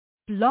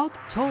Blog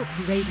Talk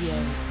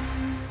Radio.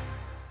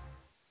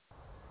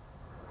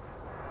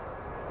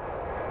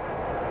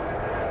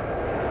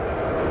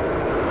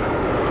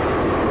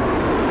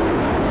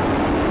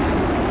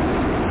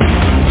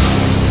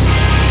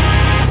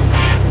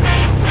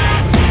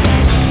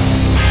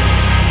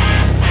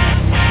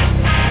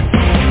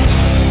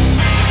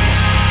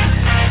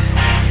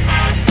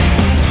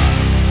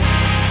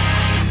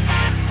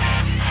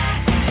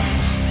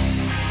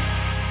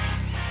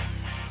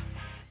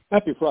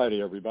 Happy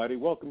Friday, everybody.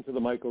 Welcome to the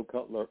Michael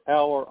Cutler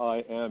Hour.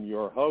 I am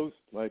your host,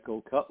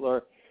 Michael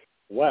Cutler.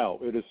 Wow,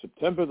 it is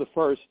September the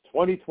 1st,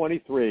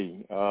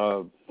 2023.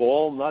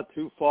 Fall not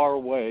too far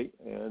away,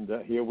 and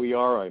here we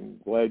are. I'm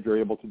glad you're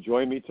able to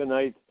join me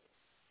tonight.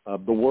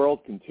 The world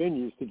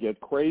continues to get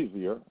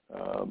crazier.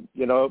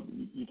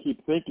 You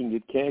keep thinking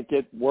it can't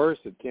get worse,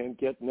 it can't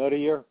get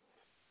nuttier.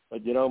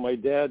 But, my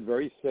dad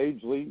very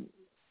sagely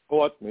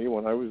taught me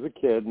when I was a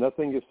kid,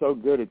 nothing is so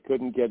good it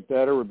couldn't get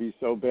better or be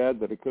so bad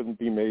that it couldn't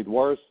be made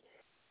worse.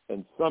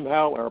 And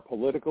somehow our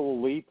political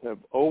elite have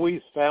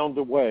always found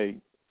a way,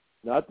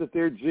 not that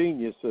they're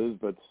geniuses,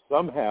 but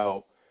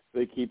somehow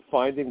they keep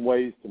finding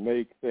ways to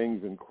make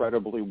things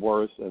incredibly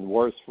worse and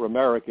worse for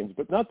Americans,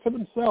 but not for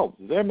themselves.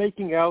 They're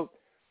making out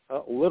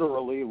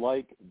literally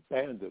like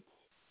bandits.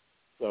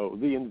 So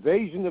the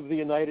invasion of the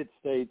United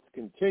States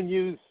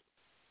continues,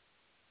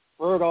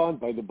 spurred on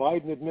by the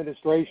Biden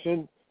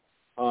administration.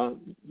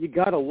 You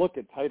got to look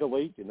at Title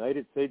 8,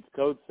 United States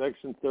Code,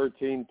 Section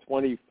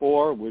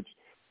 1324, which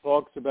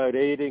talks about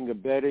aiding,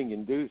 abetting,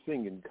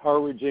 inducing,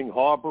 encouraging,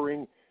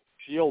 harboring,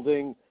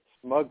 shielding,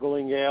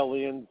 smuggling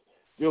aliens,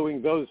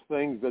 doing those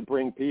things that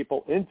bring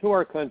people into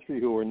our country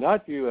who are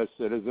not U.S.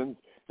 citizens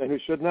and who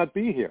should not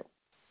be here.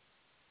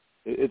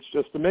 It's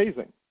just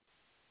amazing.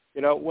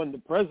 When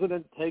the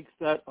president takes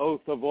that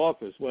oath of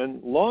office,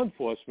 when law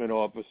enforcement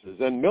officers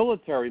and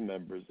military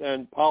members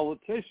and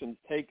politicians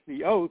take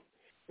the oath,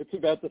 it's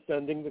about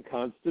defending the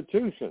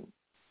Constitution.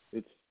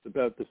 It's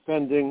about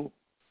defending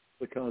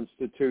the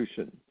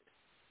Constitution.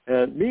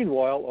 And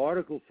meanwhile,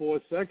 Article 4,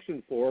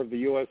 Section 4 of the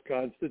U.S.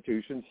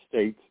 Constitution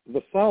states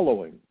the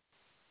following.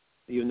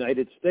 The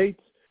United States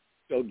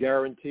shall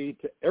guarantee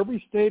to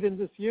every state in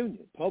this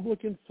union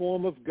public and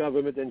form of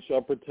government and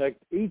shall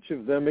protect each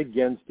of them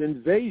against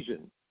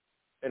invasion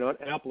and on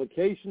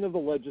application of the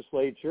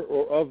legislature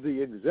or of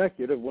the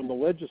executive when the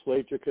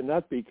legislature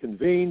cannot be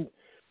convened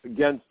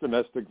against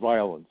domestic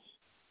violence.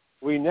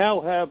 We now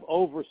have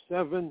over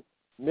 7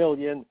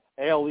 million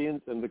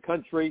aliens in the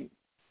country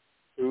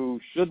who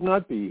should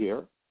not be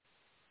here.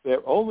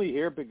 They're only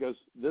here because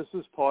this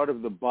is part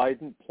of the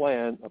Biden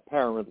plan,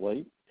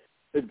 apparently.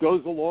 It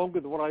goes along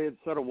with what I had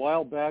said a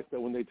while back, that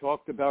when they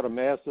talked about a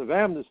massive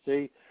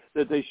amnesty,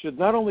 that they should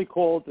not only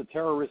call it the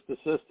Terrorist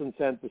Assistance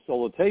and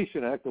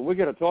Facilitation Act, and we're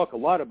going to talk a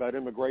lot about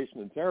immigration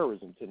and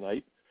terrorism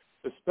tonight,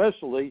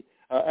 especially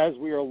as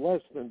we are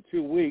less than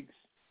 2 weeks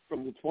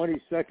from the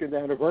 22nd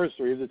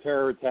anniversary of the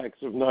terror attacks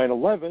of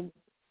 9/11,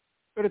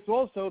 but it's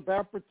also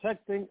about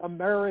protecting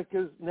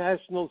America's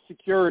national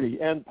security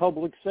and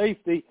public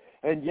safety,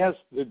 and yes,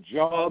 the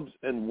jobs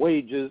and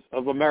wages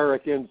of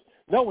Americans.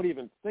 No one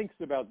even thinks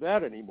about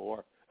that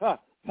anymore.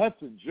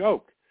 That's a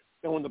joke.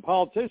 And when the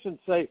politicians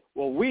say,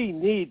 well, we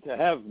need to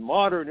have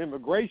modern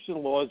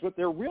immigration laws, what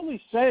they're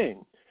really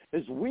saying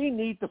is we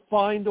need to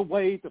find a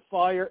way to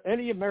fire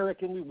any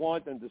American we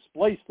want and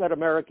displace that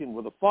American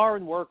with a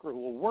foreign worker who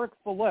will work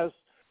for less.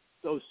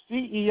 Those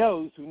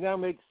CEOs who now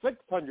make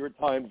 600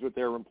 times what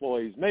their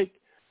employees make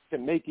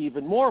can make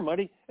even more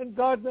money, and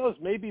God knows,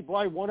 maybe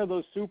buy one of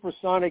those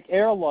supersonic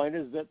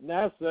airliners that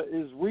NASA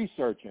is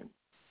researching.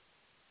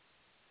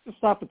 Just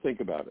stop and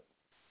think about it.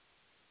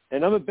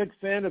 And I'm a big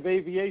fan of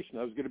aviation.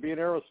 I was going to be an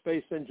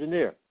aerospace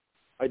engineer.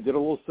 I did a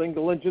little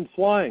single-engine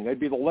flying. I'd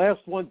be the last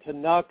one to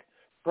knock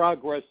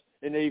progress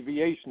in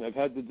aviation. I've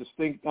had the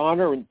distinct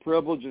honor and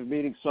privilege of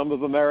meeting some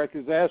of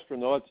America's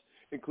astronauts,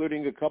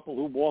 including a couple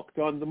who walked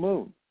on the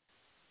moon.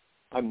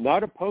 I'm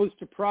not opposed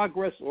to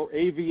progress or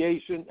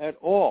aviation at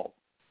all.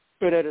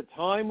 But at a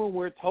time when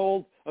we're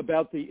told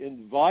about the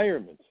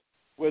environment,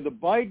 where the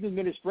Biden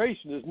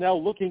administration is now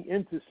looking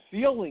into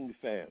ceiling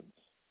fans.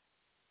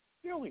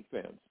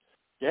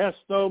 Gas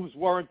stoves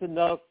weren't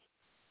enough.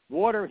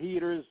 Water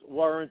heaters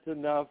weren't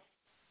enough.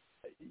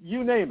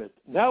 You name it.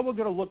 Now we're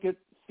going to look at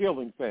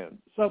ceiling fans.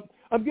 So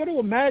I'm going to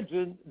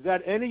imagine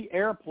that any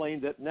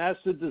airplane that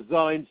NASA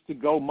designs to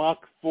go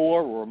Mach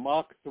 4 or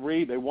Mach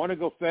 3, they want to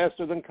go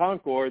faster than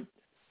Concorde.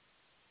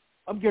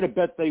 I'm going to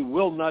bet they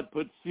will not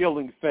put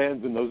ceiling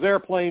fans in those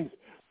airplanes,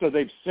 so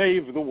they've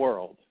saved the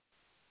world.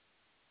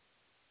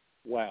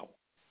 Wow.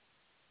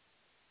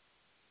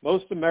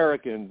 Most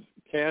Americans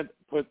can't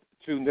put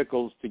two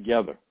nickels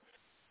together.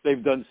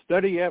 They've done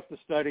study after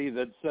study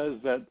that says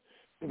that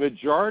the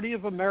majority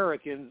of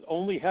Americans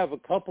only have a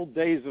couple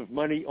days of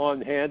money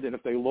on hand, and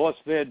if they lost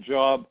their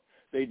job,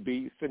 they'd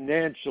be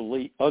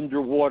financially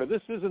underwater.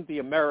 This isn't the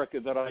America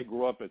that I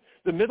grew up in.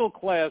 The middle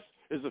class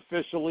is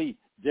officially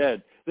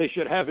dead. They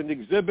should have an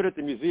exhibit at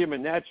the Museum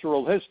of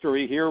Natural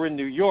History here in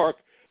New York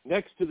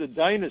next to the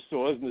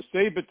dinosaurs and the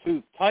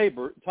saber-toothed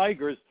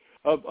tigers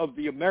of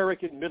the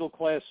American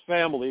middle-class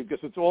family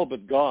because it's all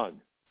but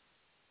gone.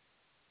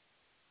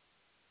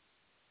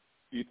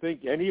 Do you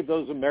think any of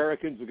those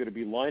Americans are going to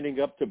be lining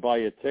up to buy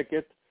a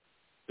ticket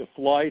to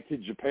fly to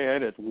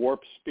Japan at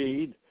warp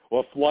speed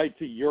or fly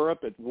to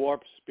Europe at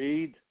warp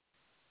speed?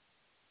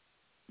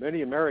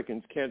 Many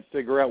Americans can't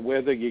figure out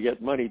where they can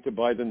get money to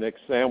buy the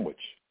next sandwich.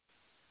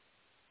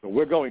 So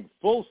we're going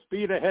full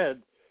speed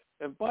ahead.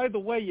 And by the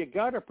way, you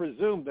got to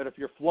presume that if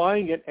you're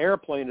flying an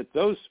airplane at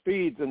those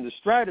speeds in the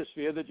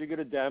stratosphere, that you're going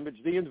to damage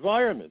the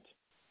environment.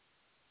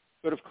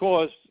 But of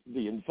course,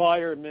 the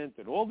environment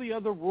and all the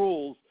other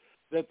rules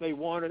that they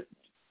want to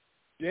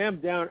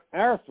jam down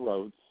our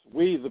throats,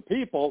 we the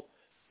people,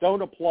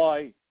 don't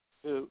apply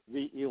to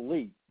the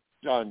elite.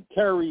 John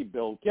Kerry,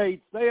 Bill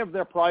Gates, they have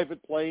their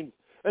private planes,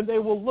 and they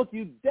will look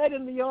you dead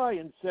in the eye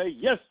and say,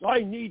 yes,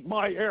 I need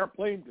my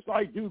airplane because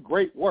I do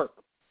great work.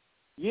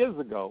 Years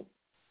ago,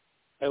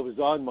 I was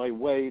on my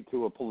way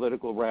to a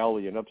political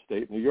rally in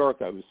upstate New York.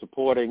 I was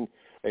supporting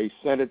a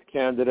Senate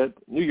candidate,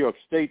 New York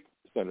State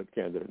Senate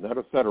candidate, not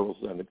a federal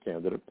Senate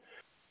candidate.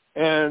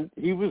 And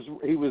he was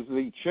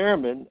the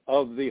chairman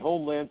of the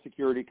Homeland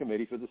Security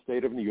Committee for the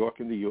state of New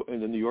York in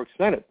the New York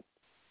Senate.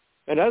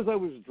 And as I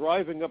was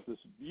driving up this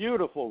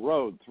beautiful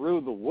road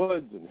through the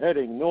woods and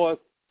heading north,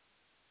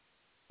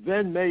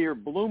 then Mayor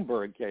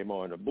Bloomberg came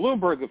on. And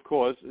Bloomberg, of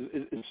course,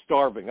 is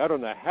starving. I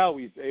don't know how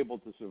he's able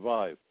to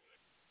survive.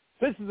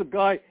 This is a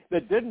guy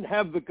that didn't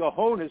have the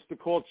cojones to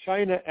call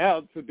China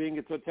out for being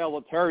a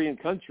totalitarian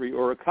country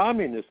or a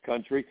communist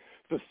country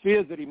for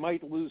fear that he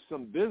might lose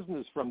some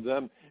business from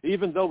them,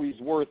 even though he's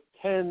worth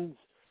tens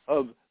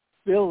of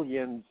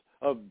billions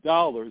of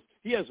dollars.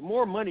 He has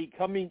more money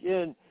coming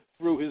in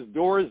through his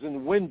doors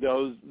and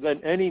windows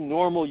than any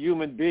normal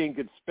human being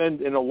could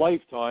spend in a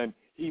lifetime.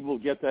 He will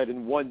get that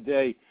in one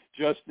day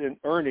just in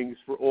earnings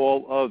for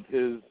all of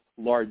his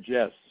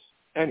largesse.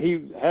 And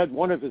he had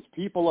one of his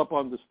people up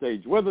on the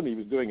stage with him. He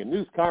was doing a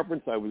news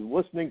conference. I was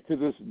listening to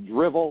this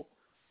drivel.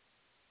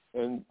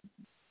 And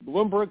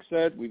Bloomberg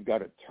said, we've got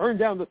to turn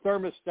down the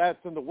thermostats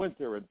in the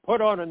winter and put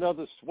on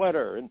another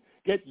sweater and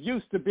get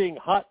used to being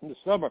hot in the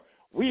summer.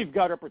 We've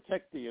got to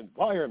protect the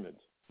environment.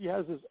 He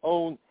has his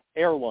own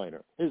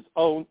airliner.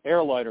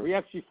 He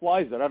actually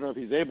flies it. I don't know if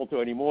he's able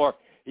to anymore.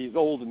 He's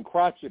old and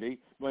crotchety.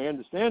 My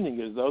understanding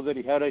is, though, that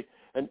he had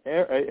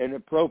an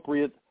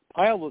appropriate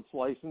pilot's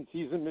license.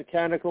 He's a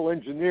mechanical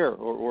engineer,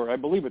 or I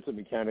believe it's a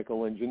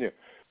mechanical engineer.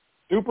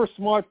 Super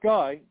smart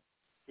guy.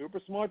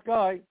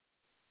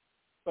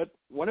 But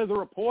one of the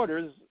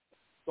reporters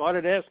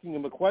started asking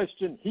him a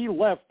question. He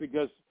left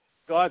because,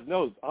 God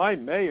knows,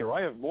 I'm mayor.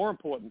 I have more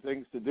important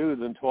things to do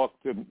than talk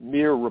to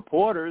mere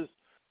reporters.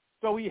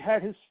 So he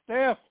had his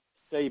staff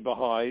stay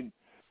behind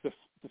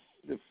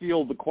to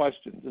field the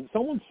questions. And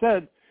someone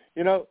said,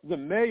 you know, the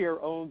mayor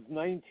owns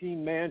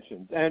 19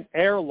 mansions and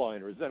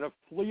airliners and a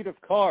fleet of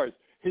cars.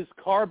 His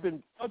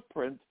carbon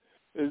footprint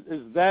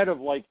is that of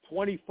like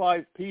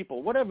 25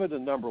 people, whatever the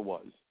number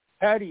was.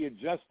 How do you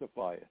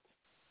justify it?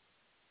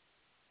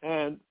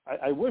 And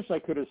I wish I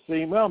could have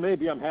seen, well,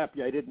 maybe I'm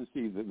happy I didn't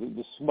see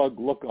the smug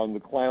look on the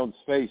clown's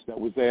face that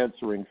was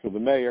answering for the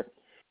mayor.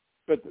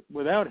 But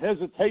without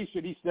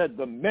hesitation, he said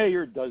the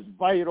mayor does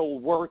vital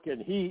work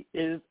and he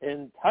is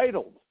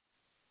entitled.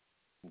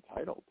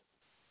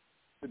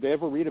 Did they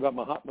ever read about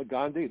Mahatma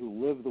Gandhi,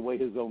 who lived the way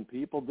his own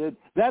people did?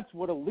 That's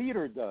what a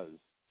leader does.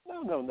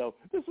 No.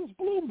 This is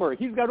Bloomberg.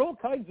 He's got all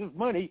kinds of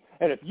money,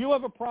 and if you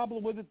have a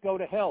problem with it, go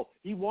to hell.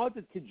 He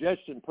wanted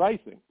congestion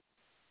pricing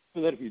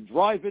so that if you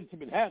drive into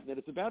Manhattan and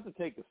it's about to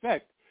take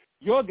effect,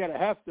 you're going to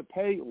have to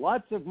pay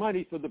lots of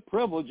money for the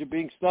privilege of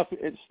being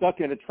stuck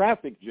in a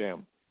traffic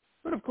jam.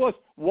 But, of course,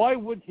 why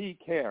would he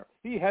care?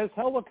 He has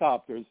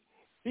helicopters.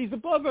 He's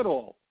above it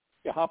all.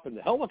 You hop in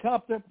the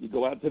helicopter, you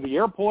go out to the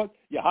airport,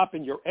 you hop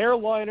in your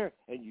airliner,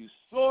 and you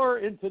soar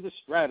into the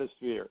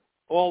stratosphere.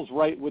 All's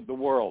right with the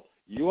world.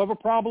 You have a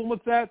problem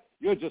with that?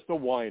 You're just a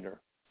whiner.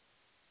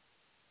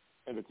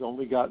 And it's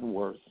only gotten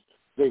worse.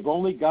 They've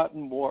only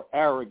gotten more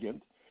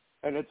arrogant,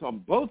 and it's on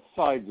both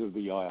sides of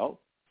the aisle,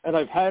 and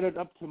I've had it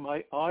up to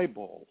my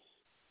eyeballs.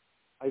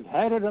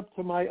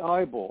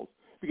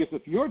 Because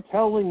if you're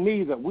telling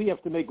me that we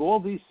have to make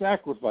all these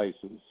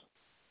sacrifices,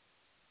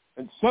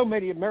 and so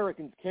many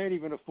Americans can't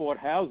even afford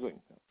housing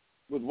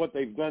with what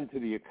they've done to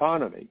the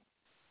economy,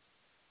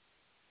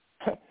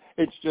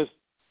 it's just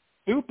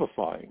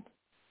stupefying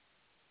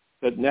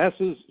that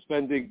NASA's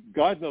spending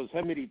God knows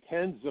how many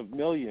tens of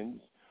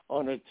millions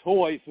on a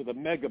toy for the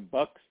mega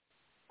bucks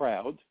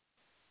crowd,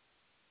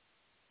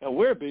 and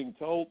we're being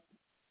told,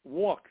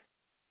 walk.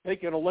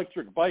 Take an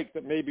electric bike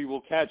that maybe will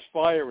catch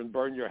fire and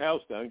burn your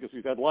house down, because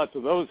we've had lots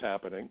of those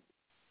happening.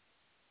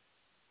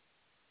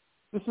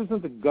 This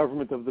isn't the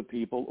government of the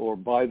people or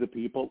by the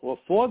people or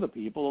for the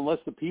people unless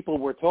the people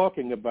we're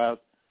talking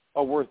about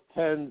are worth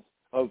tens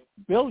of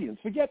billions.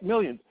 Forget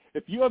millions.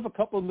 If you have a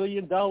couple $1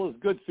 million,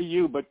 good for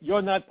you, but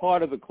you're not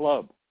part of the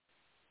club.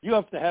 You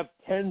have to have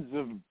tens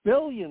of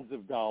billions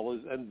of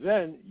dollars, and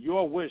then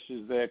your wish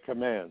is their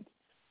command.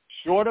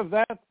 Short of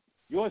that,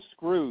 you're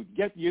screwed.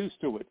 Get used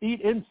to it.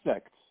 Eat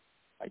insects.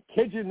 I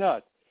kid you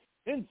not.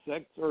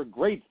 insects are a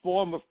great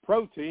form of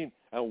protein,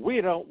 and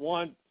we don't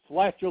want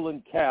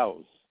flatulent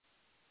cows.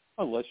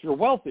 Unless you're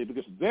wealthy,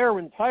 because they're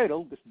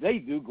entitled, because they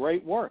do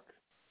great work.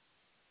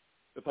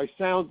 If I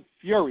sound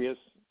furious,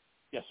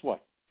 guess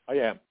what?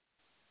 I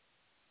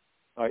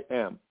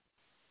am.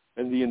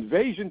 And the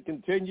invasion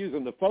continues,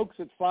 and the folks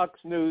at Fox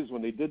News,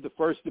 when they did the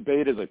first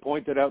debate, as I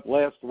pointed out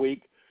last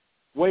week,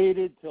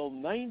 waited till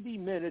 90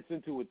 minutes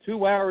into a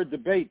 2-hour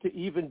debate to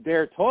even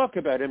dare talk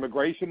about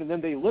immigration, and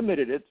then they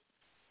limited it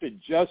to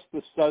just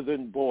the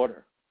southern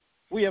border.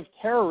 We have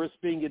terrorists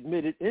being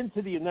admitted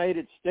into the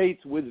United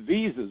States with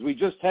visas. We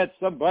just had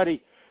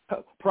somebody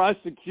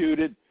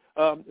prosecuted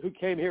who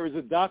came here as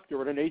a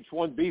doctor on an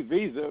H-1B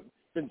visa,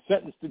 been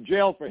sentenced to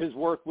jail for his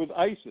work with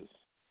ISIS.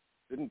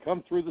 Didn't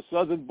come through the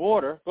southern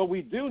border, but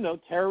we do know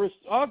terrorists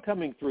are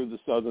coming through the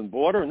southern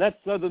border, and that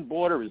southern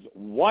border is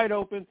wide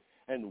open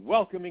and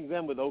welcoming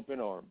them with open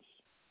arms.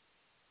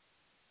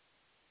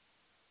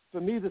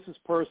 For me, this is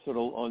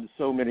personal on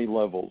so many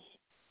levels.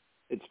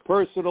 It's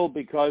personal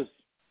because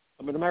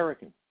I'm an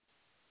American.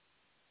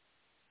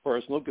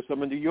 Personal because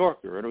I'm a New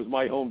Yorker, and it was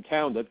my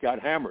hometown that got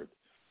hammered.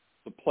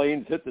 The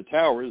planes hit the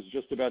towers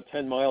just about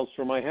 10 miles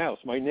from my house.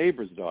 My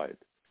neighbors died.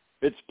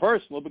 It's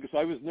personal because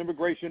I was an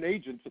immigration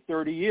agent for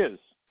 30 years.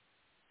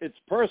 It's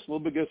personal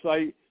because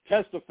I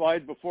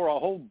testified before a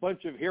whole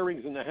bunch of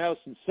hearings in the House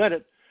and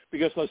Senate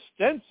because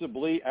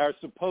ostensibly our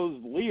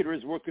supposed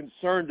leaders were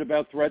concerned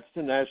about threats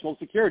to national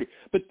security.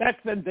 But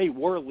back then they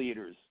were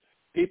leaders.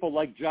 People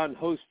like John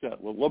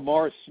Hostetler,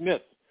 Lamar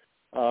Smith,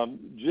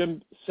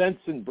 Jim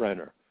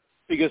Sensenbrenner.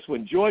 Because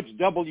when George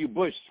W.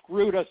 Bush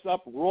screwed us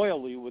up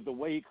royally with the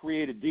way he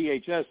created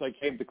DHS, I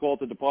came to call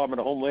it the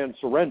Department of Homeland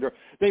Surrender,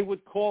 they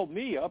would call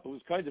me up. It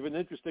was kind of an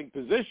interesting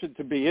position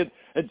to be in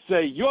and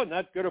say, you're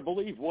not going to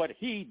believe what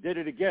he did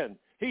it again.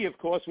 He, of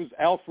course, was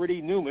Alfred E.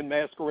 Newman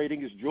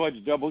masquerading as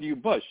George W.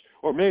 Bush.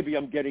 Or maybe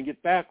I'm getting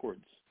it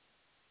backwards.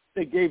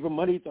 They gave him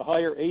money to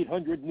hire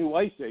 800 new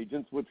ICE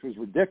agents, which was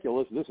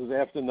ridiculous. This is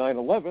after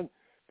 9/11.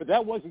 But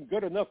that wasn't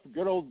good enough for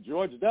good old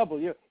George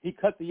W. He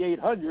cut the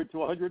 800 to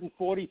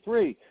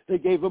 143. They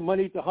gave him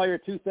money to hire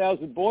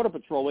 2,000 Border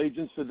Patrol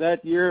agents for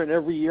that year and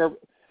every year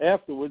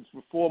afterwards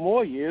for 4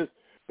 more years,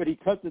 but he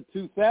cut the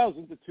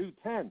 2,000 to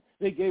 210.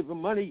 They gave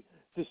him money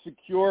to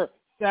secure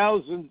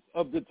thousands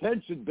of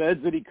detention beds,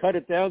 and he cut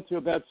it down to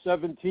about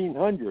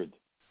 1,700.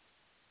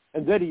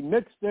 And then he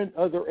mixed in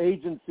other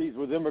agencies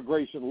with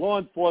immigration law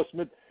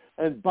enforcement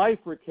and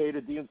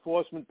bifurcated the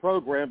enforcement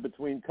program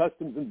between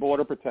Customs and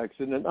Border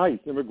Protection and ICE,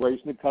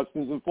 Immigration and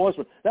Customs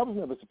Enforcement. That was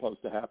never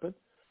supposed to happen.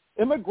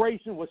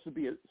 Immigration was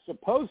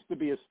supposed to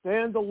be a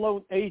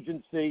standalone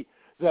agency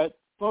that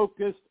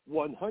focused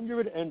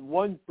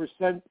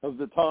 101% of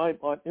the time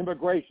on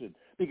immigration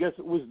because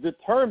it was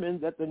determined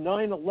that the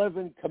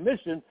 9/11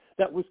 Commission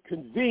that was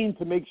convened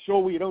to make sure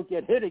we don't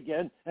get hit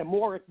again and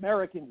more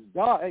Americans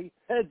die,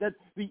 said that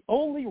the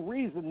only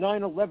reason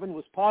 9/11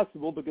 was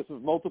possible because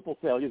of multiple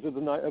failures of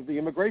the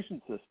immigration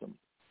system.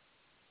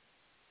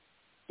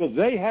 So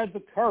they had the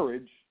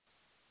courage,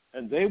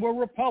 and they were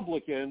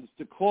Republicans,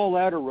 to call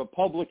out a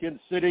Republican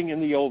sitting in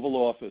the Oval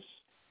Office.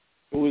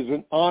 It was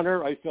an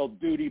honor. I felt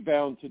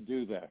duty-bound to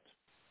do that.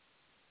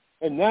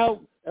 And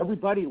now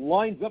everybody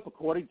lines up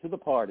according to the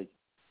party.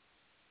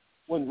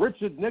 When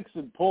Richard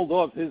Nixon pulled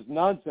off his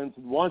nonsense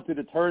and wanted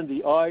to turn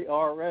the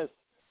IRS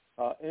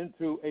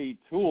into a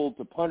tool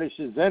to punish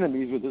his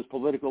enemies with his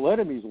political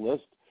enemies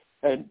list,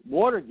 and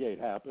Watergate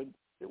happened,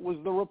 it was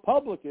the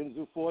Republicans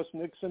who forced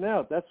Nixon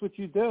out. That's what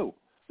you do.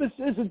 This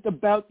isn't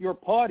about your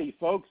party,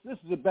 folks. This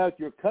is about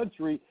your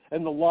country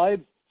and the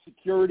lives,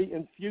 security,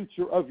 and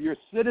future of your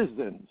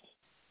citizens.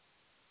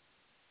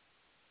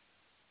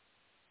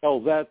 Tell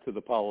that to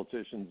the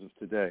politicians of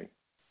today.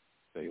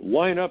 They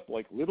line up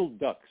like little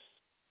ducks.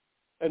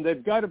 And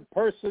they've got a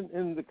person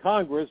in the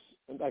Congress,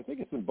 and I think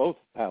it's in both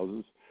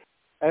houses,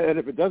 and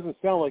if it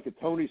doesn't sound like a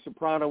Tony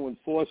Soprano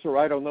enforcer,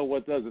 I don't know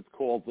what does. It's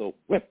called the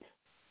whip.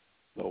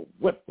 The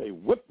whip. They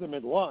whip them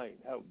in line.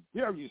 How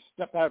dare you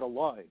step out of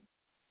line?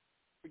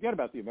 Forget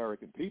about the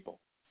American people.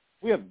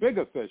 We have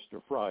bigger fish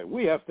to fry.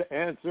 We have to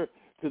answer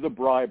to the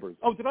bribers.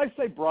 Oh, did I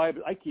say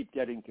bribers? I keep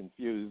getting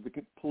confused.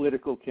 The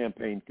political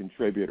campaign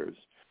contributors.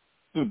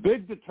 The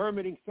big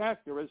determining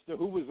factor as to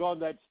who was on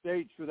that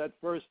stage for that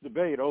first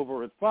debate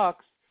over at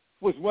Fox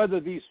was whether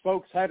these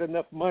folks had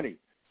enough money.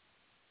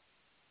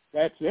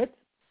 That's it.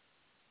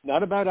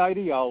 Not about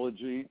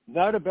ideology,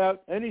 not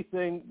about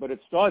anything, but it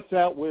starts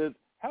out with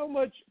how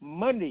much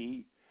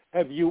money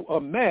have you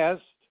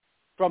amassed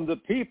from the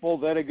people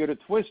that are going to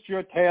twist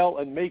your tail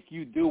and make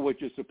you do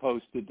what you're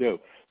supposed to do.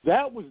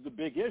 That was the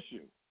big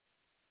issue.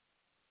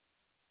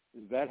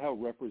 Is that how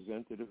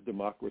representative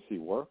democracy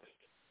works?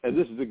 And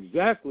this is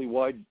exactly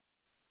why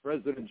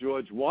President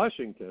George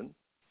Washington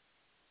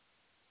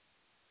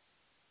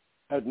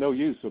had no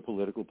use for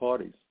political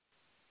parties.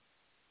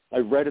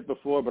 I've read it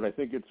before, but I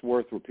think it's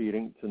worth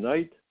repeating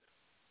tonight.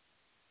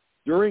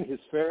 During his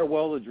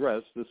farewell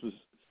address, this was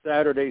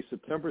Saturday,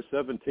 September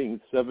 17th,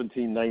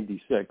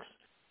 1796,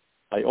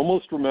 I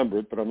almost remember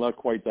it, but I'm not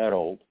quite that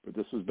old. But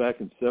this was back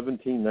in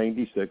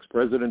 1796.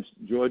 President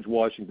George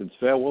Washington's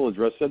farewell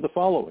address said the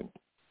following: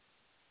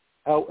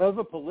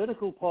 however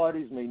political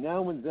parties may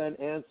now and then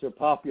answer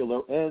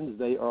popular ends,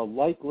 they are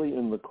likely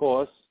in the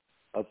course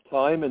of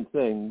time and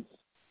things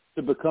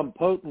to become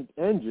potent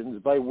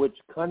engines by which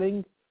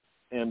cunning,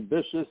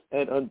 ambitious,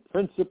 and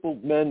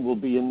unprincipled men will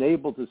be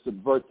enabled to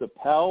subvert the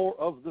power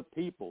of the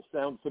people.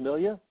 Sound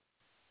familiar?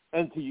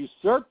 And to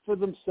usurp for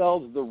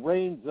themselves the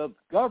reins of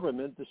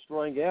government,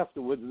 destroying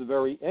afterwards the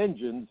very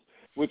engines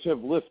which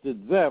have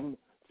lifted them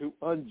to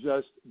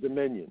unjust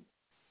dominion.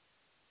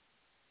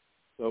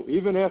 So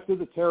even after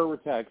the terror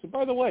attacks, and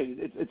by the way,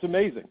 it's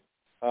amazing.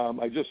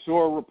 I just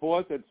saw a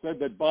report that said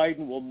that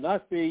Biden will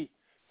not be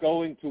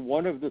going to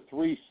one of the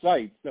three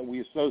sites that we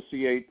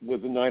associate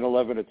with the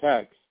 9/11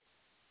 attacks.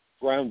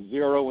 Ground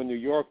Zero in New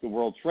York, the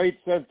World Trade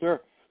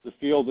Center, the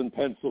field in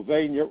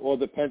Pennsylvania, or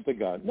the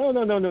Pentagon.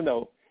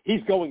 No.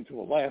 He's going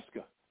to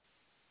Alaska.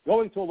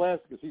 Going to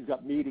Alaska because he's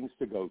got meetings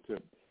to go to.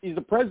 He's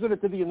the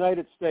president of the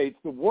United States.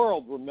 The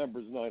world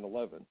remembers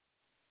 9/11.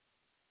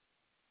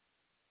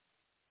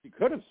 He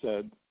could have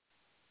said,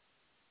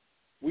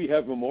 we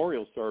have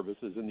memorial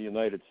services in the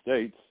United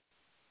States.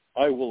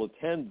 I will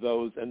attend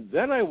those, and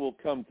then I will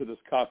come to this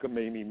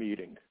cockamamie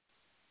meeting.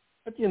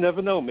 But you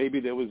never know. Maybe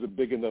there was a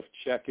big enough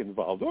check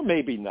involved, or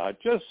maybe not,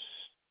 just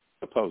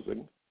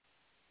supposing.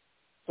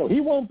 So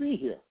he won't be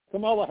here.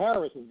 Kamala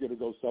Harris is going to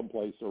go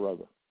someplace or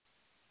other.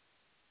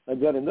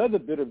 And then another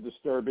bit of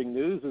disturbing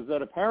news is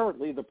that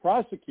apparently the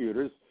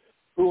prosecutors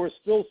who are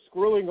still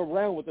screwing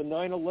around with the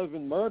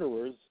 9/11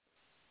 murderers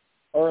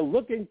are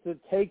looking to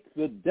take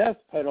the death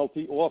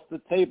penalty off the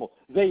table.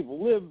 They've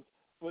lived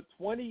for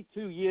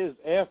 22 years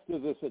after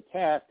this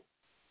attack,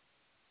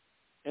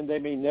 and they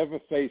may never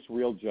face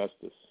real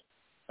justice.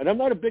 And I'm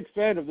not a big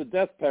fan of the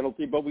death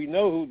penalty, but we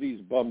know who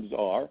these bums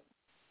are.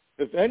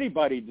 If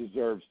anybody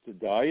deserves to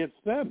die,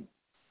 it's them.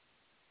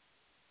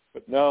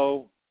 But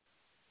no,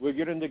 we're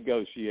going to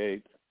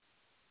negotiate.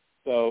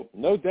 So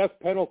no death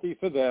penalty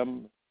for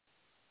them.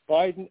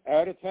 Biden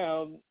out of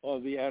town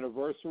on the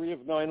anniversary of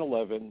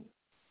 9/11.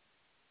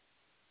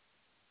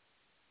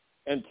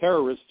 And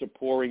terrorists are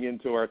pouring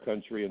into our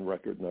country in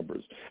record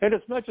numbers. And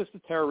it's not just the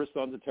terrorists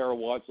on the terror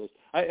watch list.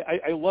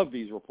 I love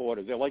these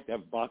reporters. They like to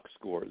have box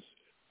scores.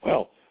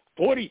 Well,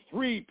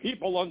 43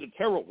 people on the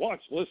terror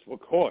watch list were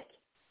caught.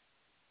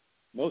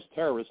 Most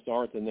terrorists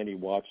aren't in any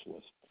watch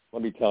list.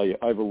 Let me tell you,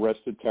 I've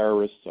arrested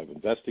terrorists. I've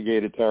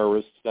investigated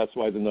terrorists. That's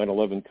why the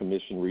 9/11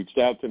 Commission reached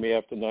out to me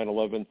after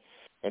 9/11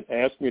 and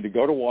asked me to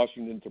go to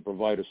Washington to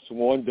provide a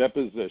sworn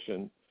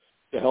deposition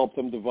to help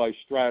them devise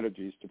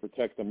strategies to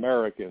protect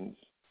Americans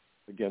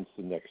against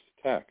the next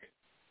attack.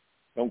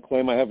 Don't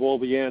claim I have all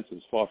the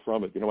answers. Far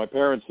from it. You know, my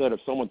parents said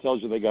if someone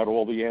tells you they got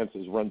all the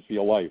answers, run for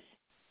your life.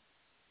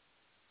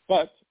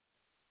 But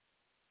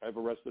I've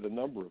arrested a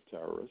number of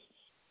terrorists.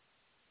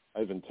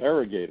 I've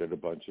interrogated a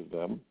bunch of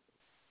them.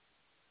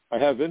 I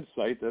have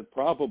insight that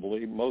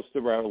probably most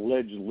of our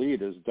alleged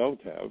leaders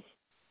don't have.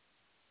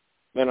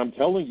 And I'm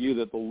telling you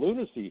that the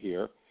lunacy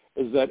here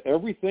is that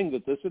everything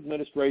that this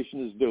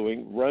administration is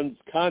doing runs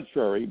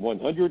contrary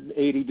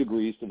 180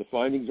 degrees to the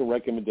findings and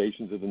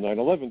recommendations of the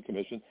 9/11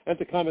 Commission and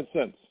to common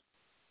sense.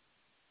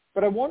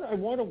 But I want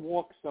to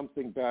walk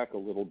something back a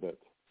little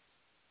bit,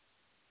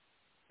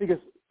 because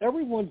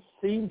everyone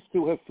seems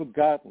to have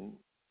forgotten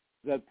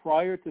that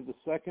prior to the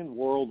Second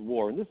World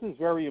War, and this is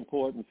very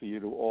important for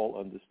you to all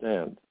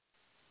understand,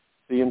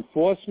 the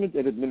enforcement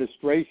and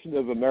administration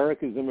of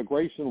America's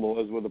immigration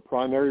laws were the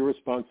primary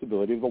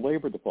responsibility of the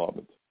Labor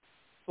Department.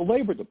 The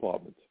Labor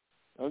Department.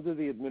 Under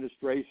the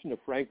administration of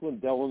Franklin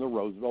Delano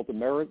Roosevelt,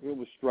 America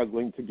was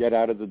struggling to get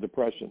out of the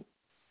Depression.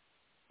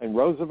 And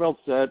Roosevelt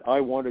said,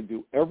 I want to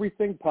do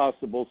everything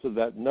possible so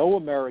that no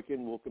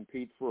American will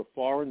compete for a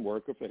foreign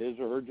worker for his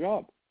or her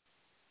job.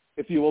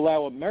 If you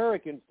allow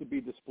Americans to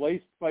be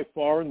displaced by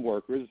foreign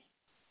workers,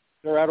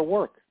 they're out of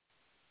work.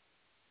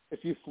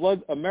 If you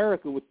flood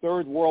America with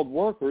third world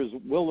workers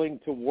willing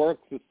to work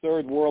for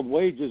third world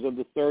wages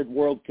under third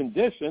world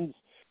conditions,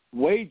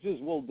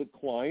 wages will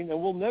decline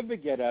and we'll never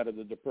get out of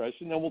the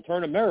Depression and we'll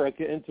turn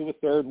America into a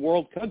third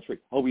world country.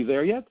 Are we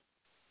there yet?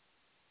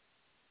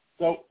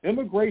 So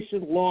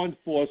immigration law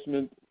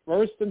enforcement,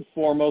 first and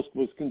foremost,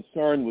 was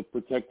concerned with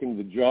protecting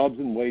the jobs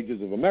and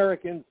wages of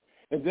Americans.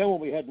 And then when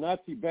we had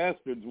Nazi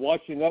bastards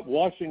washing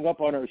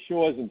up on our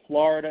shores in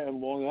Florida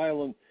and Long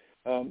Island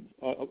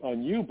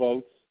on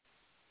U-boats,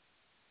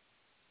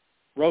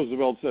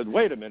 Roosevelt said,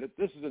 wait a minute,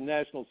 this is a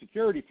national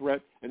security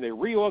threat, and they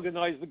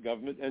reorganized the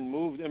government and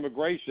moved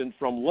immigration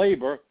from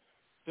labor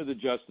to the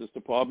Justice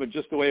Department,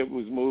 just the way it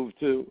was moved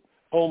to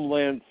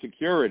Homeland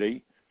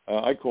Security.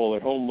 I call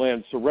it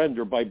Homeland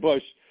Surrender by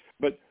Bush.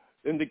 But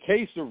in the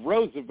case of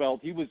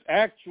Roosevelt, he was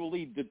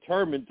actually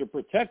determined to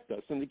protect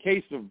us. In the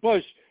case of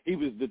Bush, he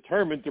was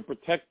determined to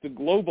protect the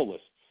globalists.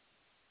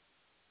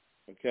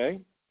 Okay?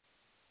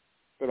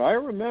 But I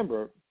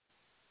remember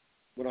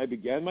when I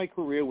began my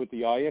career with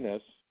the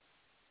INS,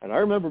 and I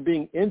remember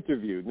being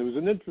interviewed, and it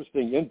was an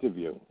interesting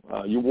interview.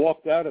 You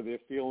walked out of there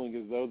feeling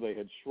as though they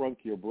had shrunk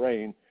your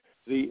brain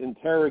The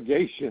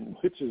interrogation,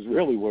 which is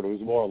really what it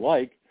was more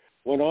like,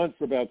 went on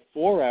for about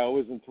 4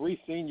 hours, and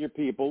 3 senior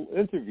people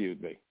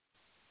interviewed me.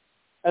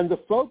 And the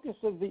focus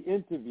of the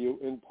interview,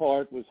 in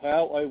part, was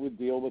how I would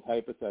deal with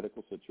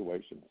hypothetical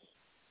situations.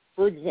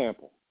 For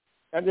example,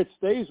 and it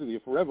stays with you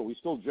forever. We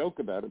still joke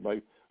about it,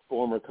 my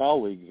former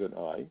colleagues and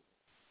I.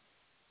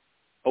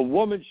 A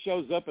woman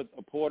shows up at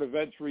a port of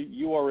entry.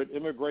 You are an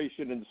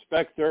immigration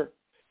inspector.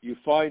 You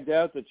find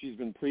out that she's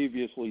been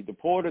previously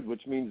deported,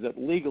 which means that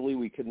legally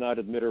we could not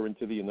admit her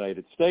into the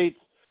United States.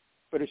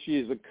 But if she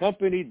is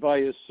accompanied by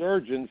a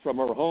surgeon from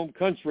her home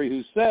country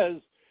who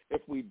says,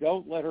 if we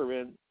don't let her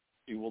in,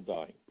 she will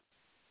die.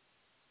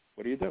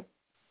 What do?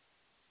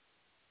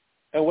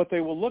 And what they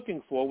were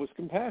looking for was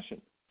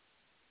compassion.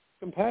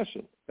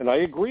 Compassion. And I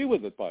agree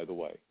with it, by the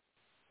way.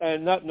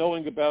 And not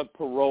knowing about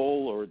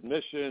parole or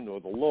admission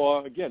or the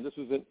law, again, this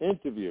was an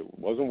interview.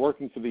 Wasn't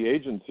working for the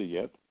agency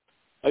yet.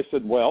 I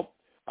said, well,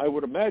 I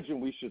would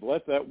imagine we should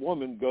let that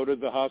woman go to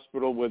the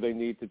hospital where they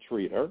need to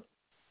treat her,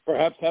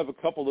 perhaps have a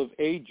couple of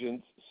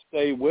agents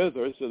stay with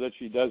her so that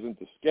she doesn't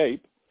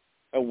escape.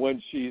 And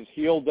when she's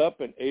healed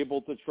up and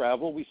able to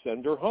travel, we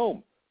send her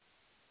home,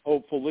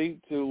 hopefully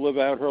to live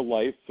out her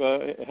life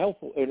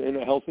in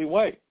a healthy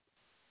way.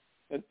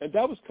 And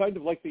that was kind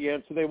of like the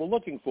answer they were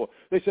looking for.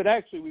 They said,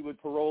 actually, we would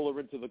parole her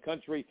into the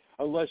country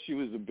unless she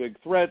was a big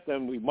threat.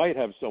 Then we might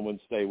have someone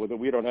stay with her.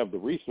 We don't have the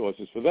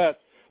resources for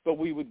that. But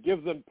we would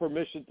give them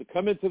permission to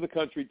come into the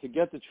country to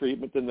get the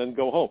treatment and then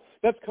go home.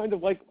 That's kind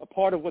of like a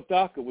part of what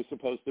DACA was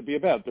supposed to be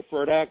about,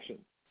 deferred action.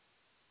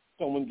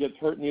 Someone gets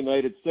hurt in the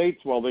United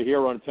States while they're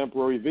here on a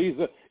temporary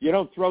visa. You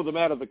don't throw them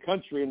out of the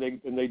country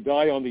and they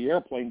die on the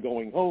airplane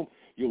going home.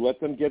 You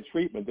let them get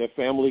treatment. Their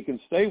family can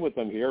stay with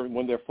them here, and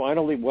when they're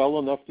finally well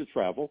enough to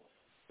travel,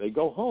 they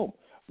go home.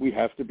 We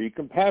have to be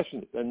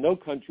compassionate, and no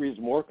country is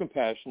more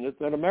compassionate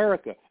than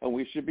America, and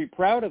we should be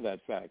proud of that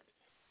fact.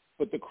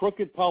 But the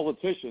crooked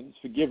politicians,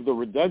 forgive the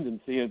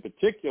redundancy, and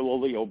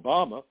particularly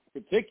Obama,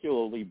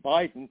 particularly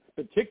Biden,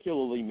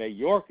 particularly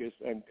Mayorkas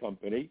and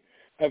company,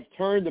 have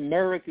turned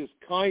America's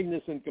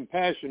kindness and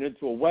compassion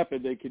into a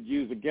weapon they could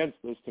use against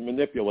us to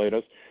manipulate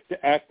us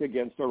to act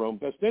against our own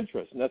best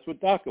interests, and that's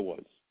what DACA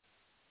was.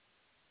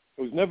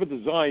 It was never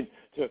designed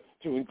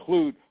to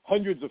include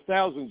hundreds of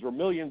thousands or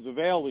millions of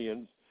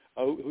aliens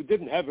who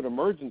didn't have an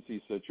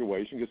emergency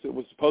situation, because it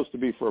was supposed to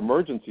be for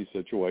emergency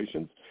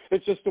situations.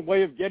 It's just a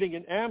way of getting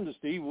an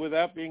amnesty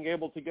without being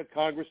able to get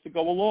Congress to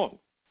go along.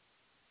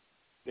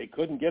 They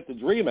couldn't get the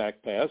DREAM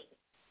Act passed.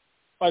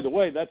 By the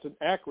way, that's an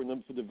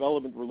acronym for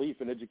Development, Relief,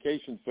 and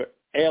Education for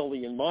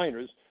Alien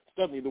Minors.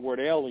 Suddenly the word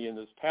alien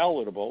is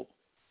palatable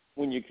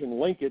when you can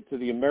link it to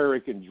the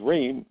American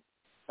dream.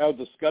 How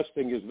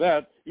disgusting is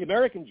that? The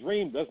American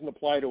dream doesn't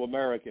apply to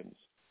Americans.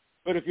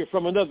 But if you're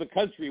from another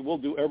country, we'll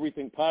do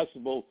everything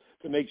possible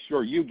to make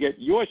sure you get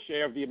your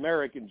share of the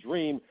American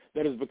dream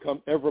that has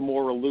become ever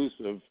more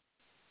elusive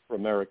for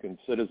American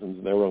citizens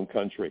in their own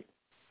country.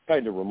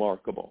 Kind of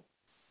remarkable.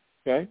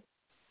 Okay?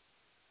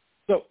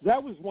 So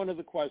that was one of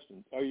the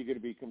questions. Are you going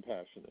to be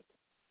compassionate?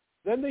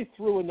 Then they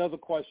threw another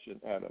question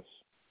at us,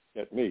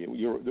 at me.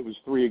 It was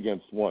 3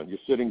 against 1. You're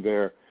sitting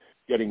there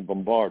getting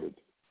bombarded.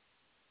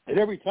 And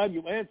every time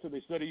you answer,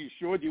 they said, are you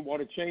sure? Do you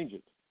want to change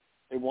it?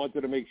 They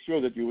wanted to make sure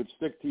that you would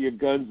stick to your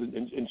guns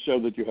and show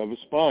that you have a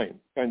spine.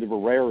 Kind of a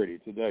rarity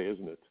today,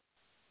 isn't it?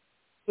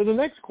 So the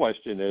next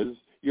question is,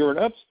 you're in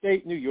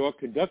upstate New York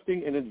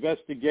conducting an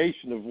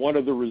investigation of one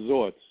of the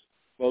resorts.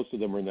 Most of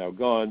them are now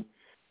gone.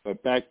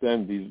 But back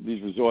then,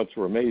 these resorts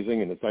were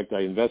amazing. And, in fact,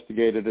 I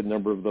investigated a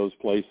number of those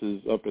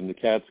places up in the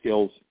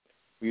Catskills.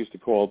 We used to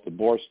call it the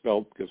Borscht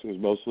Belt because it was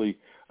mostly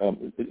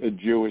a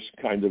Jewish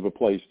kind of a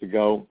place to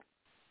go.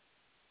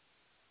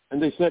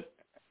 And they said,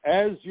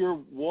 as you're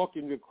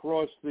walking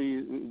across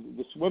the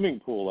swimming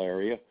pool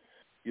area,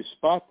 you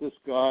spot this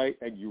guy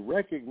and you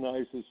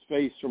recognize his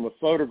face from a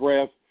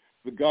photograph.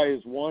 The guy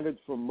is wanted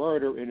for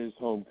murder in his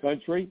home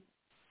country.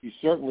 He's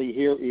certainly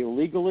here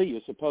illegally.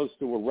 You're supposed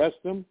to arrest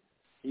him.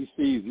 He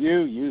sees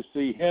you, you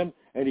see him,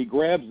 and he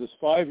grabs this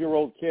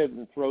 5-year-old kid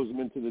and throws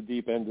him into the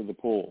deep end of the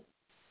pool.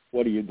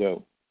 What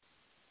do?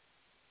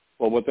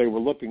 Well, what they were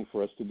looking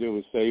for us to do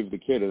is save the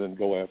kid and then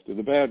go after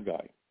the bad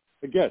guy.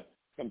 Again,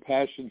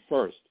 compassion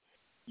first.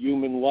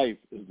 Human life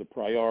is the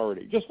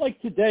priority, just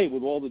like today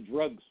with all the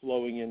drugs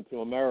flowing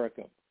into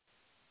America.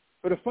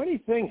 But a funny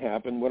thing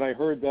happened when I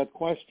heard that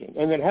question,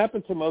 and it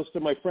happened to most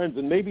of my friends,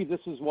 and maybe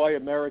this is why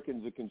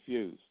Americans are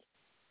confused.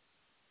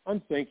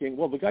 I'm thinking,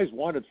 well, the guy's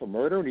wanted for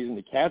murder, and he's in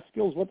the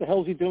Catskills. What the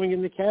hell is he doing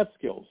in the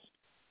Catskills?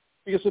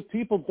 Because what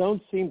people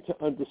don't seem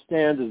to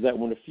understand is that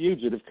when a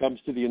fugitive comes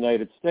to the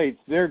United States,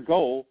 their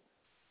goal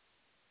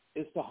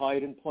is to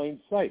hide in plain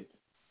sight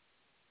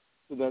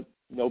so that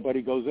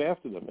nobody goes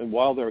after them. And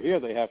while they're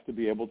here, they have to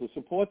be able to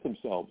support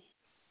themselves.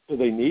 So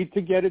they need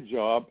to get a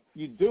job.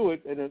 You do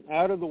it in an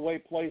out-of-the-way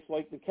place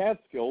like the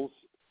Catskills,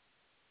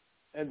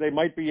 and they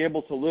might be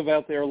able to live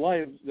out their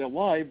lives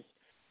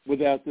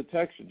without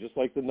detection, just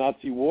like the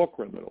Nazi war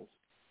criminals.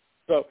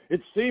 So it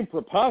seemed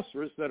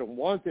preposterous that a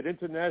wanted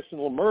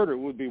international murderer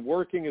would be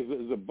working as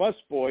a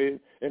busboy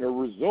in a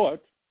resort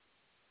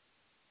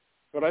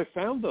But I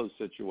found those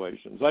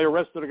situations. I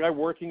arrested a guy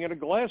working in a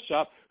glass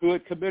shop who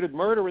had committed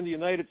murder in the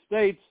United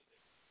States,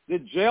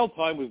 did jail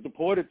time, was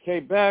deported,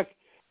 came back,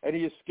 and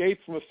he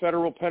escaped from a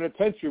federal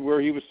penitentiary where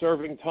he was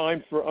serving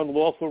time for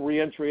unlawful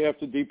reentry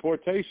after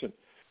deportation.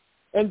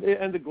 And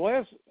the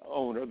glass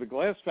owner, the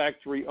glass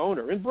factory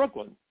owner in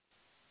Brooklyn,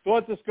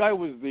 thought this guy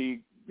was the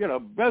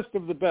best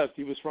of the best.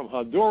 He was from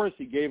Honduras.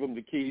 He gave him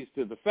the keys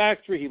to the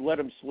factory. He let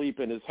him sleep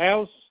in his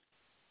house.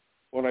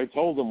 When I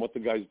told him what the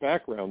guy's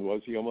background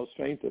was, he almost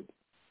fainted.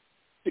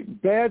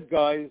 Bad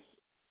guys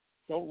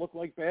don't look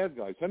like bad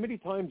guys. How many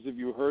times have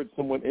you heard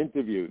someone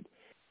interviewed?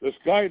 This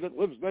guy that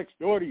lives next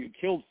door to you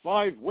killed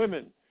 5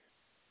 women.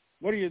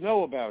 What do you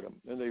know about him?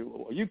 And they,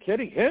 are you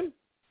kidding? Him?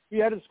 He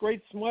had this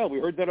great smile. We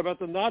heard that about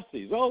the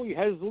Nazis. Oh, he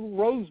has a little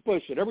rose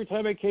bush. And every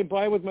time I came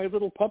by with my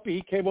little puppy,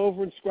 he came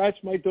over and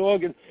scratched my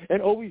dog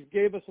and always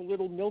gave us a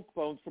little milk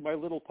bone for my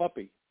little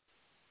puppy.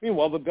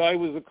 Meanwhile, the guy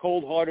was a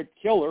cold-hearted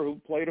killer who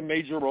played a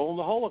major role in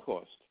the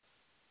Holocaust.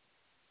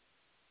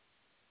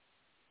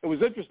 It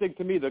was interesting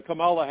to me that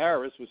Kamala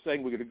Harris was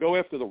saying we're going to go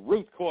after the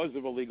root cause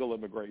of illegal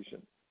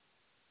immigration.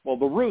 Well,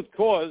 the root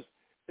cause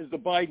is the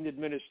Biden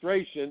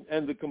administration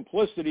and the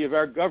complicity of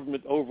our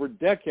government over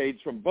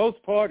decades from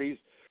both parties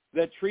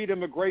that treat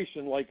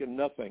immigration like a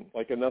nothing.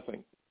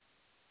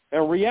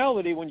 In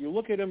reality, when you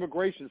look at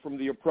immigration from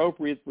the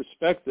appropriate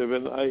perspective,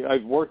 and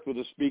I've worked with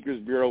the Speakers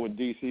Bureau in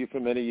D.C. for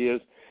many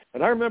years,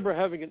 and I remember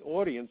having an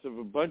audience of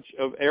a bunch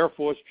of Air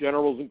Force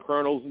generals and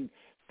colonels and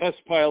test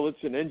pilots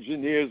and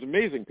engineers,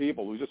 amazing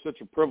people. It was just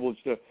such a privilege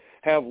to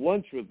have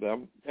lunch with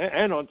them,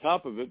 and on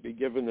top of it, be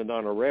given an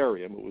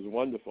honorarium. It was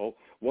wonderful.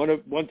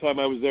 One time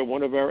I was there,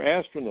 one of our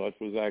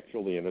astronauts was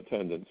actually in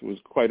attendance. It was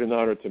quite an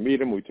honor to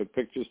meet him. We took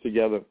pictures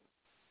together.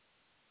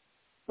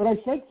 But I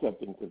said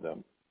something to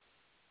them.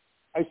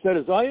 I said,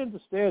 as I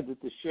understand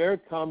it, the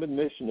shared common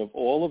mission of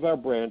all of our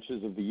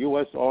branches of the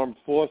U.S. Armed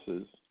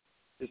Forces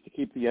is to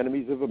keep the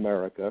enemies of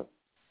America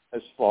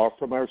as far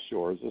from our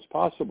shores as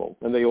possible.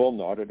 And they all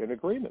nodded in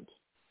agreement.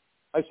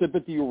 I said,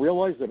 but do you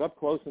realize that up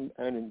close and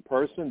in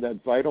person,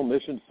 that vital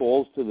mission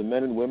falls to the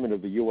men and women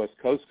of the U.S.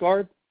 Coast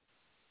Guard,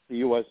 the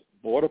U.S.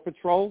 Border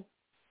Patrol,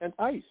 and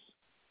ICE?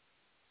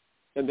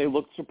 And they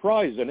looked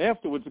surprised. And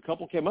afterwards, a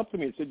couple came up to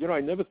me and said, I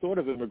never thought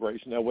of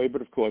immigration that way,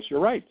 but of course you're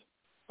right.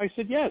 I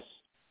said, yes,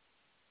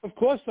 of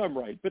course I'm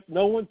right. But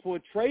no one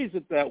portrays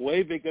it that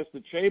way because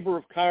the Chamber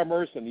of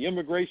Commerce and the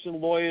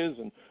immigration lawyers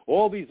and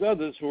all these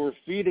others who are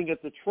feeding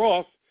at the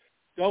trough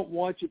don't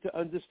want you to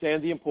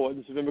understand the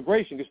importance of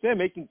immigration because they're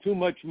making too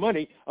much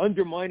money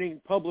undermining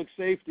public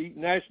safety,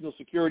 national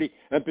security,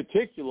 and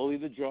particularly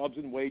the jobs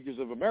and wages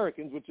of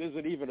Americans, which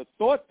isn't even a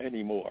thought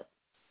anymore.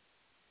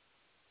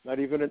 Not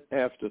even an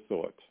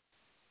afterthought.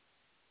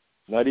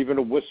 Not even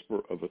a whisper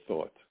of a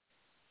thought.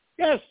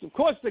 Yes, of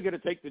course they're going to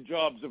take the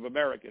jobs of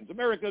Americans.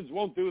 Americans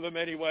won't do them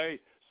anyway,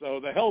 so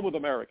the hell with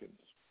Americans.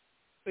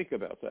 Think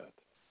about that.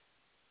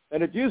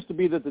 And it used to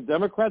be that the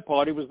Democrat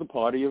Party was the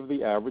party of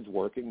the average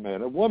working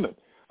man or woman.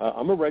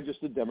 I'm a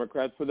registered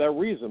Democrat for that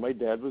reason. My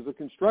dad was a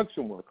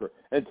construction worker.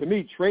 And to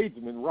me,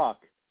 tradesmen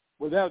rock.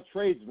 Without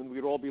tradesmen,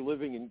 we'd all be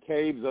living in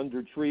caves,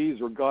 under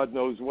trees, or God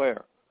knows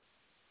where.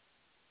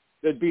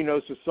 There'd be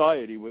no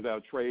society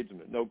without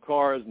tradesmen. No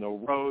cars, no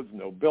roads,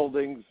 no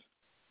buildings,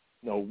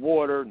 no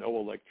water, no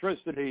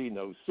electricity,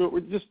 no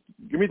sewer. Just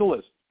give me the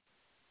list.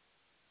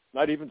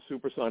 Not even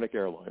supersonic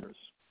airliners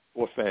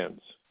or fans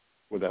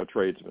without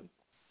tradesmen.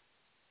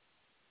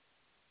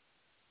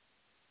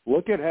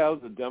 Look at how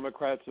the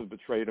Democrats have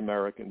betrayed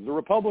Americans. The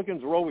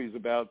Republicans are always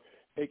about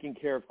taking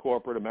care of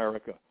corporate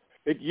America.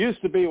 It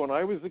used to be when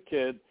I was a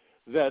kid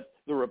that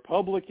the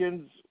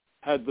Republicans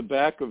had the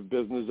back of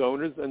business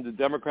owners and the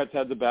Democrats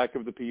had the back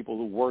of the people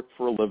who worked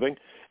for a living.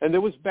 And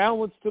there was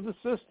balance to the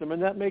system,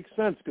 and that makes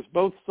sense because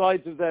both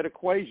sides of that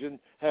equation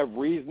have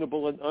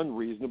reasonable and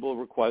unreasonable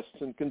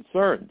requests and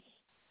concerns.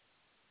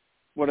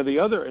 One of the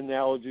other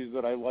analogies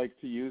that I like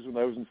to use when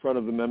I was in front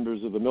of the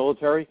members of the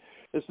military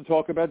is to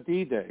talk about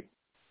D-Day.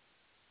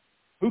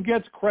 Who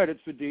gets credit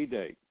for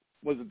D-Day?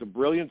 Was it the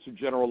brilliance of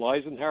General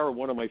Eisenhower,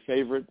 one of my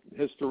favorite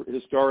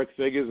historic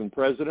figures and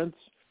presidents?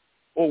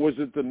 Or was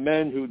it the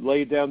men who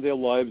laid down their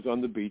lives on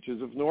the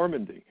beaches of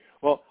Normandy?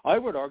 Well, I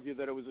would argue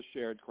that it was a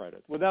shared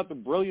credit. Without the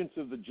brilliance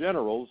of the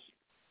generals,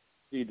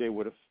 D-Day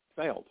would have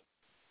failed.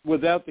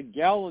 Without the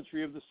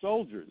gallantry of the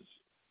soldiers,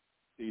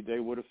 D-Day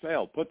would have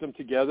failed. Put them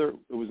together,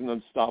 it was an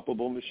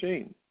unstoppable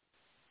machine.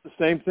 The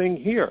same thing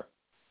here.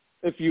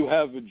 If you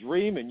have a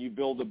dream and you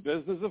build a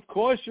business, of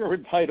course you're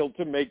entitled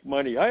to make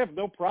money. I have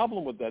no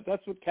problem with that.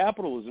 That's what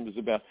capitalism is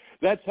about.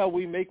 That's how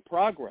we make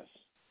progress.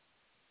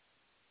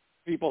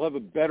 People have a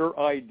better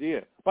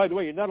idea. By the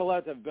way, you're not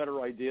allowed to have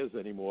better ideas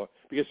anymore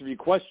because if you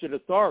question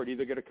authority,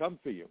 they're going to come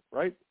for you,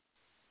 right?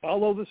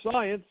 Follow the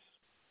science.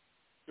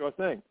 Sure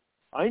thing.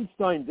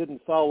 Einstein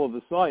didn't follow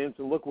the science,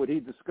 and look what he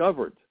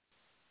discovered.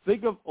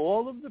 Think of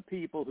all of the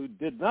people who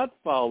did not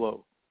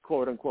follow,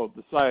 quote unquote,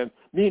 the science,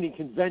 meaning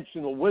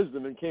conventional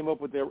wisdom, and came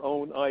up with their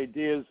own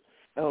ideas.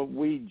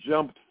 We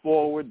jumped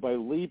forward by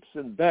leaps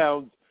and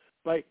bounds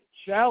by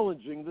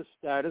challenging the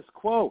status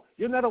quo.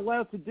 You're not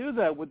allowed to do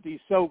that with these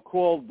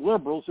so-called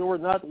liberals who are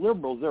not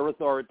liberals. They're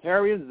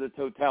authoritarians,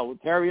 they're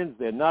totalitarians,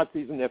 they're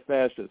Nazis, and they're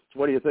fascists.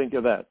 What do you think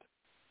of that?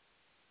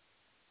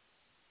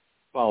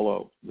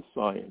 Follow the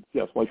science.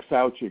 Yes, like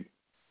Fauci,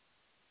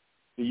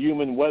 the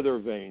human weather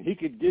vane. He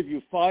could give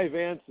you 5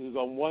 answers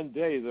on one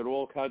day that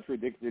all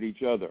contradicted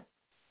each other.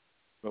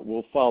 But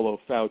we'll follow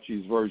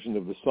Fauci's version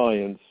of the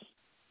science.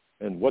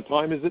 And what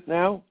time is it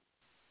now?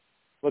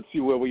 Let's see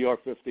where we are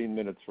 15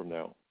 minutes from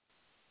now.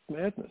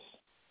 Madness.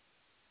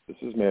 This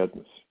is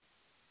madness.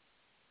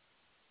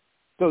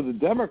 So the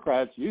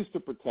Democrats used to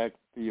protect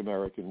the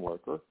American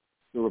worker.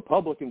 The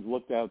Republicans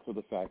looked out for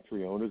the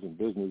factory owners and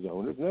business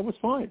owners, and that was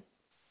fine.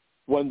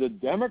 When the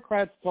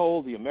Democrats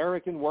told the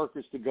American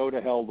workers to go to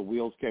hell, the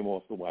wheels came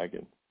off the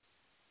wagon.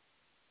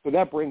 So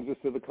that brings us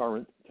to the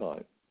current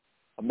time.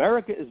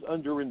 America is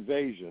under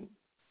invasion,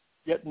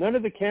 yet none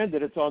of the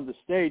candidates on the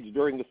stage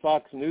during the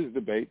Fox News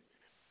debate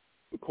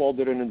called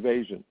it an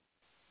invasion.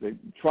 They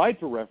tried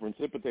to reference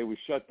it, but they were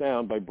shut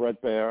down by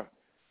Bret Baier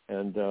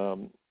and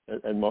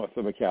Martha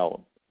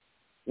McCallum.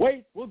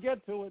 Wait, we'll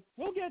get to it.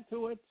 We'll get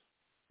to it.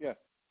 Yeah,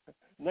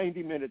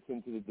 90 minutes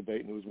into the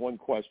debate, and there was one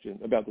question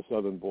about the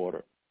southern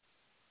border.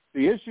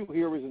 The issue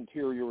here is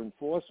interior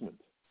enforcement.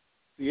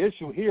 The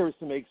issue here is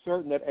to make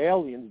certain that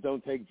aliens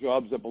don't take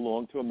jobs that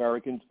belong to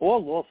Americans or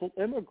lawful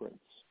immigrants,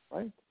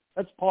 right?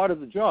 That's part of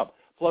the job.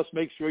 Plus,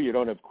 make sure you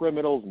don't have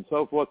criminals and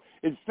so forth.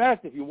 In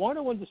fact, if you want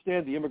to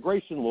understand the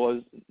immigration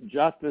laws,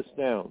 jot this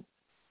down.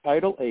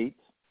 Title 8,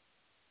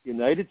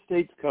 United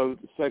States Code,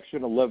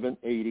 Section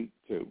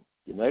 1182.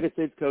 United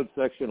States Code,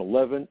 Section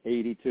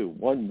 1182,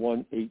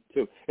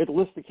 1182. It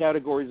lists the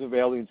categories of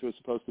aliens who are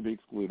supposed to be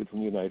excluded from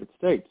the United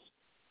States.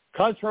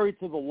 Contrary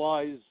to the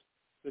lies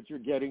that you're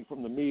getting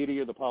from the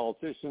media, the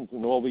politicians,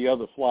 and all the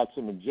other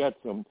flotsam and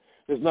jetsam,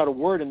 there's not a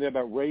word in there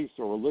about race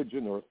or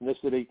religion or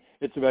ethnicity.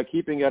 It's about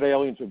keeping out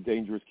aliens with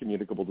dangerous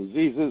communicable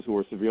diseases, who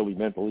are severely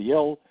mentally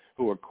ill,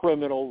 who are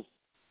criminals,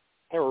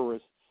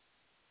 terrorists,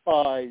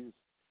 spies,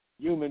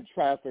 human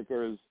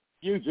traffickers,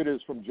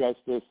 fugitives from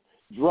justice,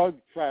 drug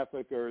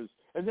traffickers,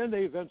 and then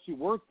they eventually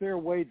work their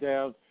way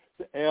down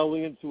to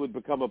aliens who would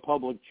become a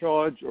public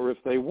charge, or if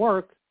they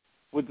work,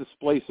 would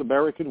displace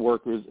American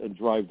workers and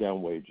drive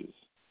down wages.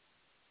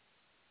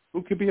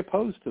 Who could be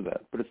opposed to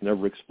that? But it's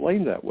never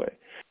explained that way.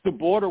 The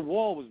border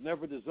wall was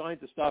never designed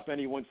to stop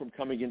anyone from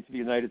coming into the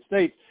United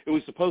States. It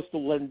was supposed to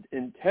lend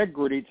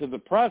integrity to the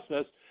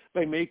process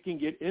by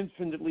making it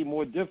infinitely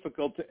more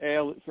difficult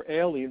for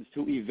aliens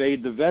to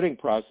evade the vetting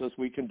process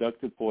we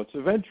conduct at ports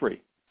of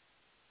entry.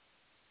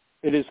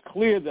 It is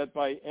clear that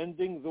by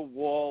ending the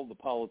wall, the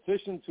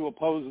politicians who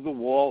oppose the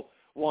wall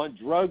want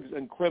drugs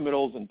and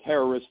criminals and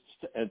terrorists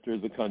to enter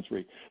the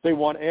country. They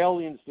want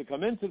aliens to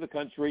come into the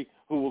country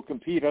who will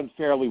compete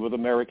unfairly with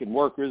American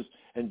workers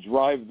and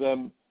drive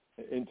them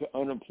into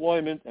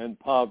unemployment and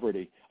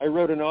poverty. I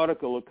wrote an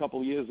article a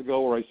couple of years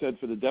ago where I said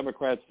for the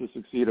Democrats to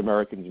succeed,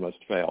 Americans must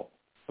fail.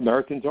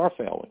 Americans are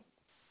failing.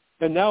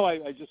 And now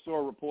I just saw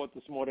a report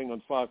this morning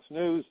on Fox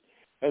News,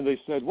 and they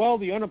said, well,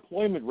 the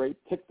unemployment rate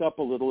ticked up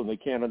a little and they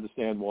can't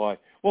understand why.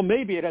 Well,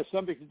 maybe it has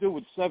something to do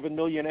with 7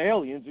 million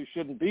aliens who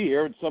shouldn't be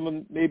here, and some of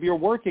them maybe are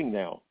working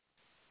now.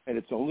 And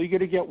it's only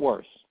going to get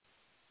worse.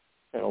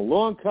 And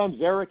along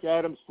comes Eric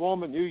Adams,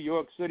 former New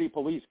York City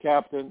police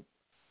captain,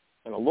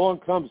 and along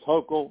comes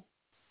Hochul,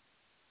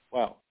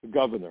 wow, the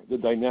governor, the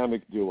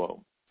dynamic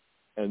duo.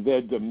 And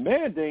they're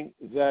demanding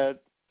that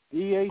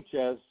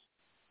DHS,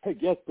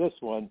 get this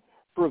one,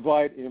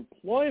 provide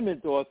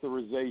employment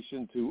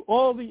authorization to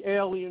all the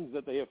aliens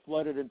that they have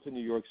flooded into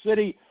New York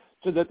City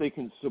so that they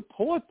can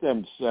support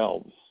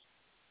themselves.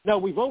 Now,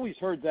 we've always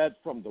heard that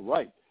from the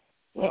right.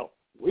 Well,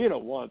 we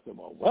don't want them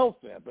on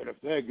welfare, but if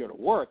they're going to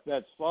work,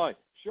 that's fine.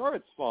 Sure,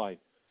 it's fine.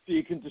 So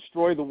you can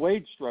destroy the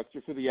wage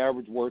structure for the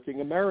average working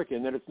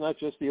American. And it's not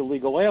just the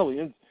illegal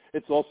aliens,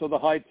 it's also the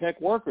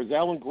high-tech workers.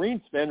 Alan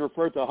Greenspan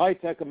referred to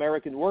high-tech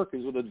American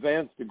workers with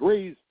advanced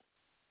degrees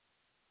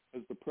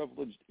as the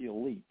privileged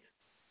elite.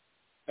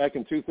 Back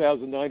in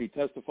 2009, he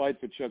testified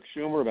for Chuck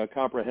Schumer about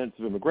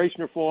comprehensive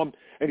immigration reform,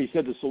 and he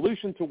said the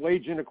solution to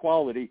wage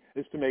inequality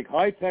is to make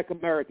high-tech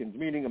Americans,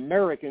 meaning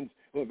Americans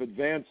who have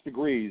advanced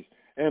degrees,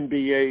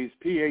 MBAs,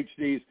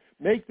 PhDs,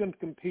 make them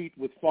compete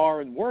with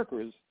foreign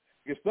workers,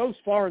 because those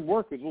foreign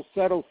workers will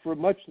settle for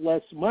much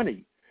less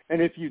money.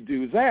 And if you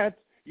do that,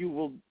 you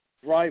will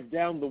drive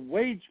down the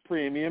wage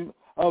premium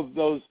of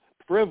those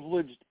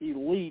privileged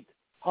elite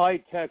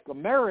high-tech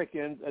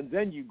Americans, and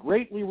then you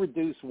greatly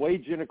reduce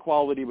wage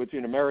inequality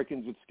between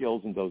Americans with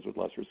skills and those with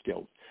lesser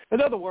skills.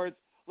 In other words,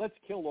 let's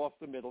kill off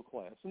the middle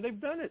class. And they've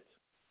done it.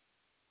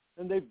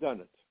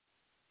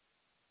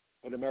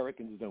 But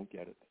Americans don't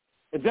get it.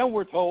 And then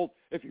we're told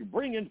if you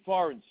bring in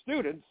foreign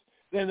students,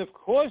 then of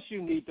course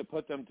you need to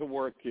put them to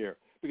work here,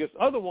 because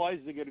otherwise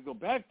they're going to go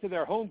back to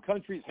their home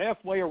countries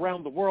halfway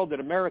around the world, and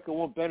America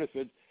won't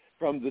benefit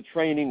from the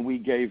training we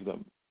gave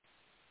them.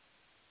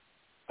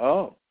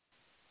 Oh.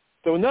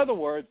 So in other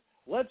words,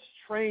 let's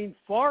train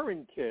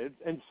foreign kids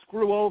and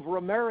screw over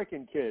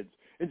American kids.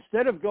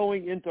 Instead of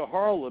going into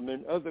Harlem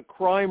and other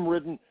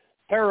crime-ridden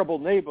terrible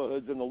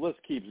neighborhoods, and the list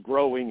keeps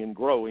growing and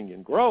growing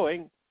and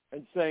growing,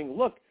 and saying,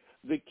 look,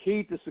 the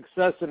key to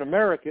success in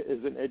America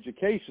is in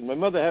education. My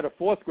mother had a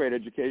 4th grade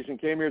education,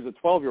 came here as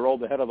a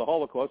 12-year-old ahead of the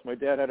Holocaust. My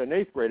dad had an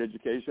 8th grade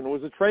education and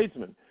was a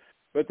tradesman.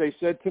 But they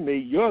said to me,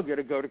 you're going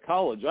to go to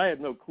college. I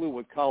had no clue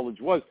what college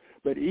was.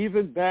 But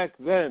even back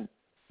then,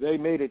 they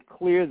made it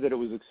clear that it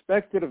was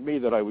expected of me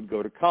that I would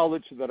go to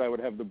college so that I would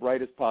have the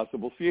brightest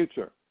possible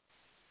future.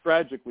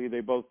 Tragically,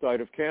 they both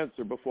died of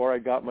cancer before I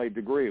got my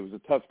degree. It was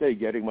a tough day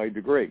getting my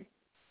degree.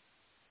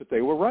 But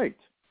they were right.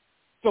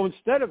 So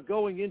instead of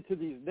going into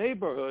these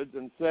neighborhoods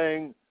and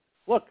saying,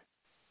 look,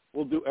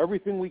 we'll do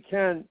everything we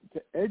can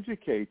to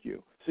educate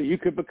you so you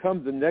could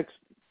become the next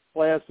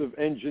class of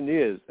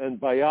engineers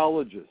and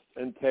biologists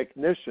and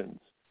technicians.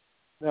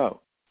 No,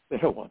 they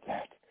don't want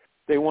that.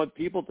 They want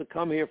people to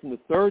come here from the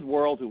third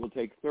world who will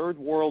take third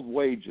world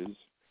wages,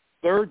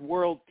 third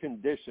world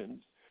conditions,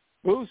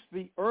 boost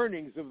the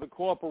earnings of the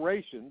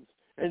corporations,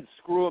 and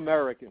screw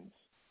Americans.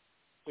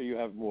 So you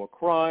have more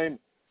crime,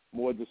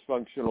 more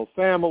dysfunctional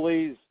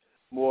families,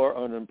 more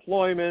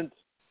unemployment,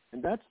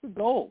 and that's the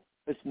goal.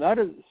 It's not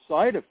a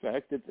side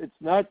effect. It's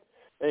not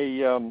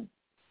an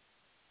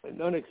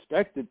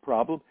unexpected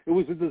problem. It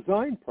was a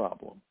design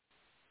problem.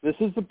 This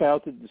is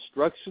about the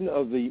destruction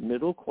of the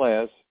middle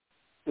class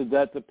so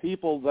that the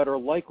people that are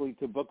likely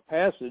to book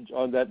passage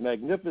on that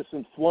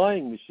magnificent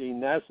flying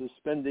machine NASA's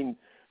spending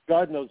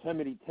God knows how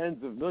many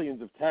tens of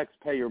millions of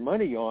taxpayer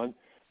money on,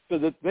 so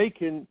that they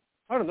can,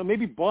 I don't know,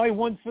 maybe buy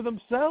one for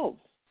themselves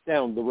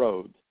down the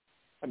road.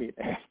 I mean,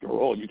 after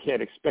all, you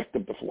can't expect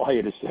them to fly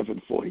at a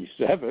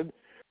 747.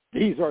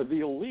 These are the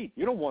elite.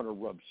 You don't want to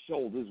rub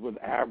shoulders with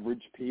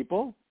average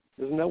people.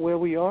 Isn't that where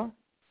we are?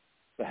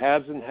 The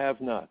haves and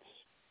have-nots.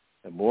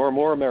 And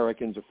more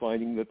Americans are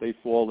finding that they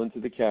fall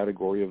into the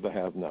category of the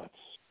have-nots.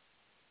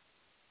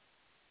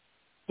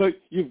 So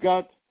you've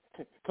got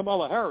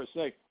Kamala Harris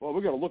saying, well,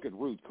 we're going to look at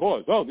root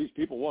cause. Oh, these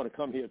people want to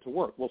come here to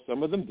work. Well,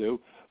 some of them do.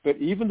 But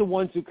even the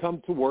ones who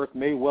come to work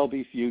may well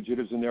be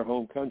fugitives in their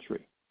home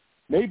country.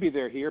 Maybe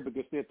they're here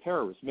because they're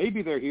terrorists.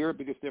 Maybe they're here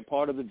because they're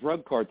part of the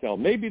drug cartel.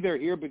 Maybe they're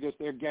here because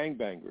they're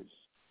gangbangers.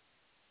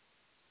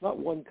 Not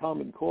one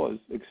common cause,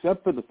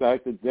 except for the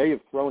fact that they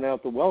have thrown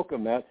out the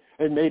welcome mat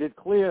and made it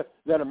clear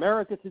that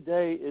America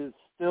today is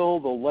still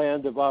the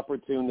land of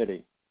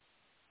opportunity.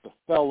 The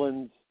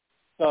felons,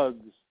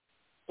 thugs,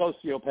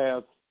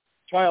 sociopaths,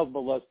 child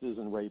molesters,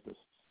 and rapists.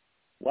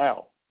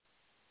 Wow.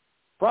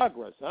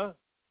 Progress, huh?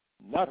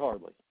 Not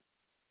hardly.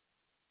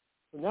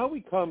 So now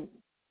we come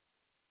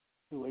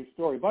to a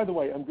story. By the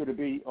way, I'm going to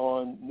be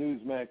on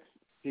Newsmax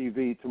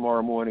TV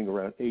tomorrow morning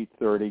around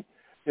 8:30.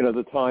 You know,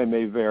 the time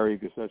may vary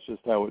because that's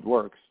just how it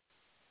works.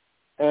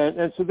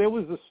 And so there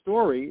was a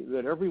story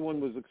that everyone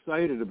was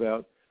excited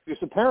about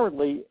because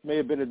apparently it may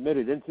have been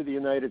admitted into the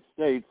United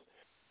States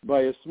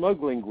by a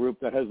smuggling group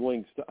that has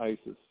links to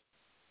ISIS.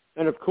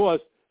 And, of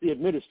course, the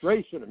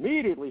administration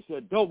immediately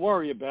said, don't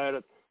worry about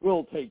it.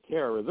 We'll take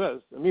care of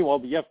this. And meanwhile,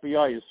 the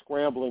FBI is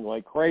scrambling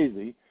like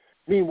crazy.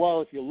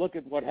 Meanwhile, if you look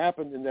at what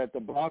happened in that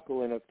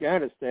debacle in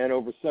Afghanistan,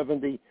 over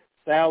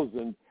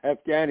 70,000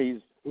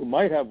 Afghanis who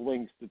might have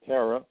links to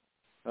terror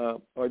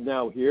are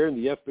now here, and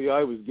the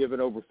FBI was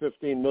given over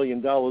 $15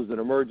 million in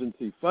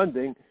emergency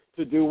funding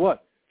to do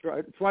what?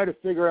 Try to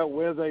figure out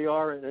where they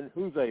are and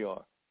who they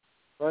are,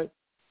 right?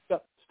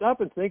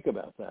 Stop and think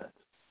about that.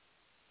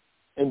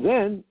 And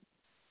then,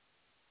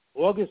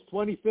 August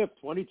 25th,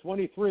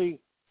 2023,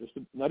 just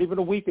not even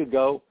a week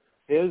ago,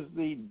 is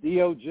the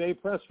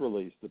DOJ press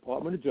release.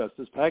 Department of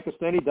Justice,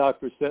 Pakistani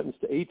doctor sentenced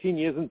to 18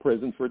 years in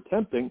prison for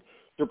attempting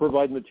to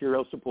provide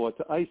material support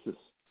to ISIS.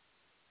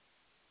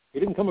 He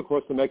didn't come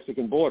across the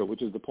Mexican border,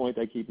 which is the point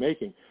I keep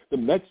making. The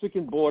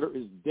Mexican border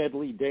is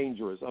deadly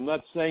dangerous. I'm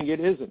not saying it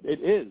isn't. It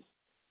is.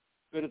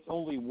 But it's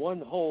only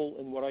one hole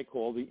in what I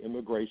call the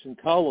immigration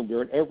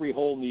colander, and every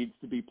hole needs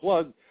to be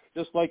plugged,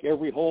 just like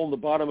every hole in the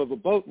bottom of a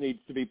boat needs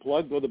to be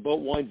plugged or the boat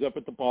winds up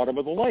at the bottom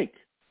of the lake.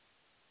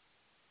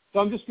 So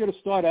I'm just going to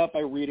start out by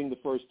reading the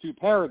first two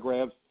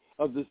paragraphs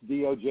of this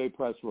DOJ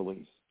press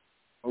release.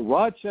 A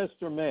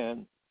Rochester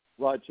man,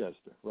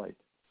 Rochester, right,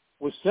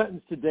 was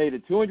sentenced today to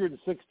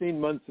 216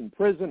 months in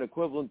prison,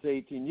 equivalent to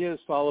 18 years,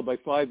 followed by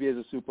 5 years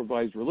of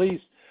supervised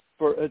release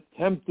for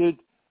attempting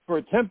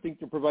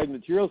to provide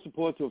material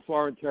support to a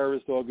foreign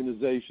terrorist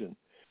organization.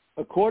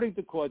 According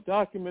to court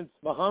documents,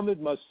 Mohammed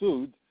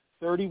Massoud,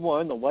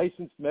 31, a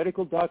licensed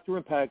medical doctor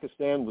in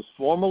Pakistan, was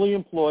formerly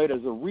employed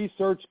as a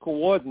research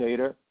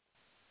coordinator,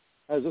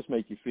 how does this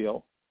make you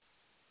feel,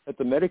 at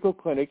the medical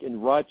clinic in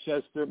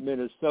Rochester,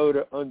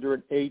 Minnesota, under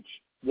an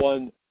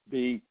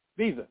H-1B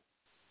visa.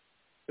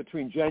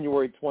 Between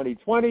January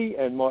 2020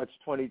 and March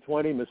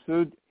 2020,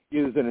 Massoud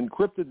used an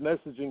encrypted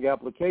messaging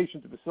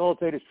application to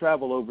facilitate his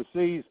travel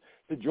overseas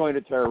to join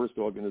a terrorist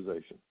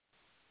organization.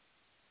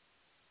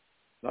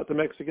 Not the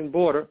Mexican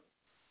border.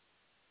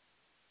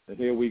 And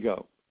here we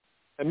go.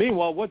 And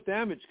meanwhile, what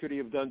damage could he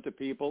have done to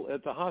people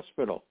at the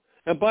hospital?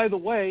 And by the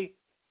way,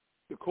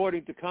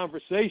 according to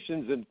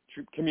conversations and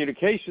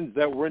communications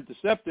that were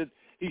intercepted,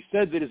 he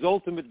said that his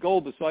ultimate goal,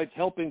 besides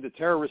helping the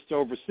terrorists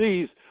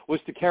overseas, was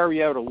to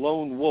carry out a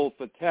lone wolf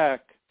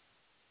attack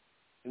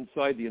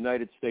inside the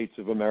United States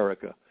of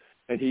America.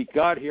 And he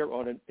got here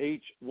on an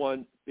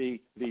H-1B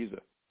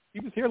visa. He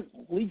was here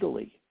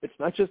legally. It's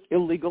not just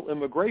illegal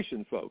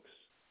immigration, folks.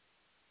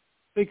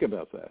 Think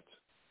about that.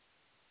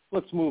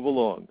 Let's move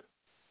along.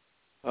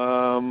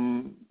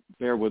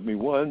 Bear with me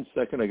 1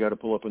 second. I got to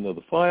pull up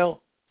another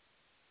file.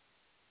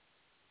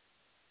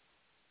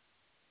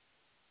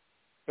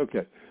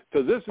 Okay.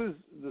 So this is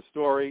the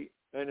story,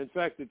 and in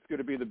fact, it's going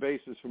to be the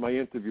basis for my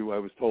interview, I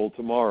was told,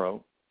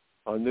 tomorrow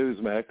on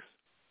Newsmax.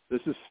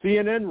 This is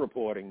CNN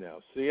reporting now,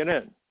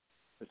 CNN.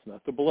 It's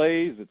not The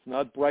Blaze. It's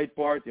not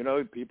Breitbart. You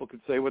know, people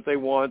could say what they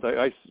want.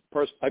 I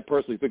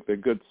personally think they're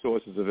good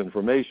sources of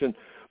information.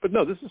 But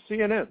no, this is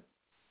CNN.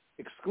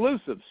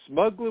 Exclusive.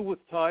 Smuggler with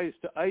ties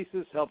to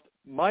ISIS helped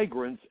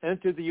migrants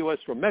enter the U.S.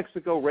 from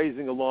Mexico,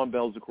 raising alarm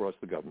bells across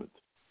the government.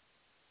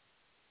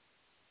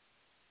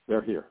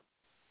 They're here.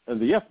 And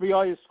the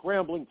FBI is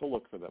scrambling to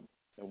look for them.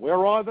 And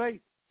where are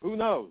they? Who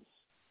knows?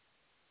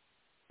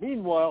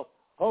 Meanwhile,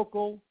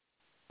 Hochul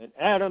and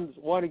Adams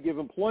want to give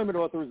employment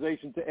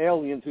authorization to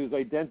aliens whose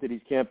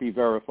identities can't be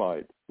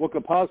verified. What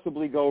could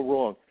possibly go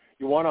wrong?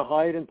 You want to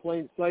hide in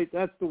plain sight?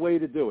 That's the way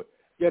to do it.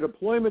 Get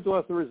employment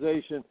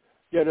authorization,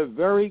 get a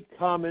very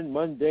common,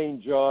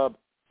 mundane job,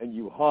 and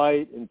you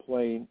hide in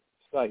plain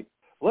sight.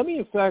 Let me,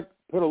 in fact,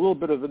 put a little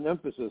bit of an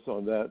emphasis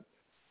on that.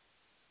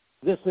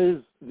 This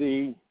is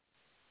the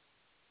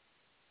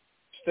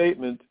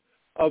statement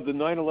of the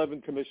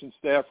 9/11 Commission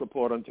staff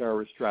report on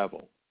terrorist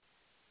travel.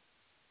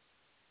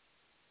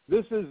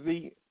 This is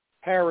the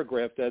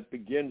paragraph that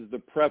begins the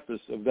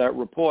preface of that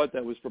report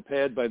that was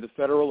prepared by the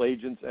federal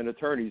agents and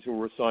attorneys who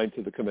were assigned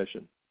to the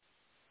commission.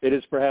 It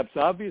is perhaps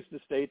obvious to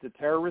state that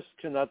terrorists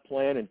cannot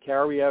plan and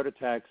carry out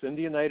attacks in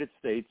the United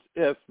States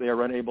if they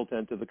are unable to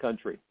enter the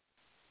country.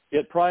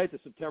 Yet prior to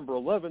September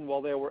 11,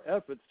 while there were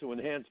efforts to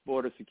enhance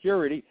border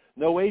security,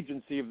 no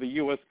agency of the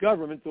U.S.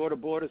 government thought of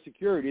border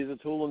security as a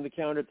tool in the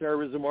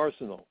counterterrorism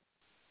arsenal.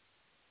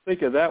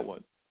 Think of that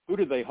one. Who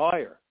did they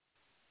hire?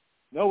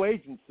 No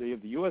agency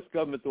of the U.S.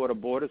 government thought of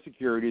border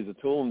security as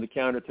a tool in the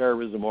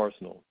counterterrorism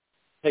arsenal.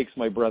 Takes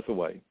my breath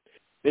away.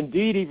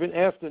 Indeed, even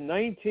after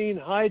 19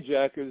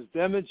 hijackers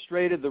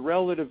demonstrated the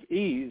relative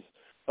ease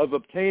of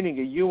obtaining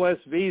a U.S.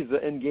 visa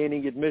and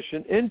gaining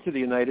admission into the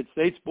United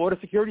States, border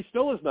security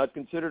still is not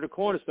considered a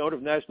cornerstone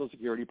of national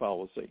security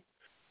policy.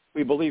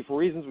 We believe, for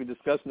reasons we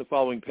discuss in the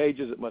following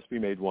pages, it must be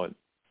made one.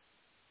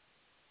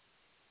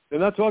 They're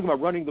not talking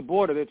about running the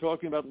border. They're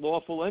talking about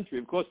lawful entry.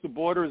 Of course, the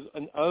border is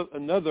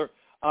another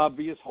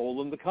obvious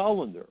hole in the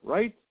colander,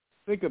 right?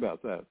 Think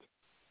about that.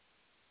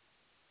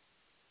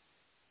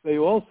 They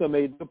also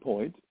made the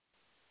point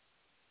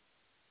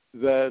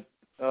that,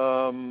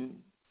 again,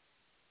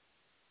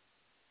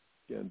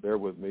 bear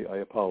with me, I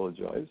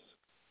apologize.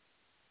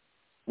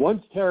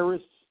 Once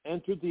terrorists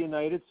entered the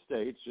United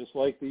States, just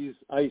like these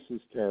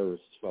ISIS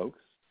terrorists, folks,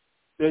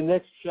 their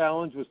next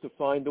challenge was to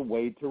find a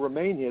way to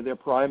remain here. Their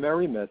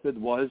primary method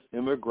was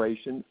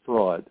immigration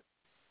fraud.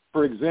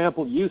 For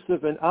example,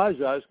 Yusuf and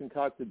Ajaz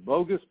concocted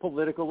bogus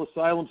political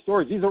asylum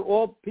stories. These are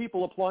all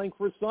people applying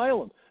for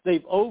asylum.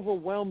 They've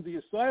overwhelmed the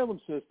asylum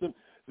system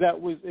that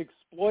was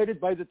exploited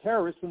by the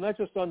terrorists, and not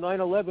just on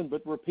 9/11,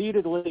 but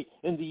repeatedly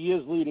in the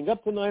years leading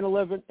up to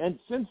 9/11 and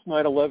since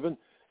 9/11,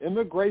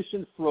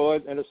 immigration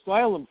fraud and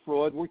asylum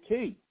fraud were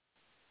key.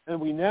 And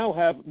we now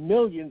have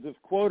millions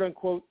of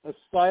quote-unquote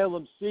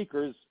asylum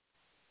seekers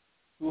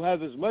who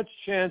have as much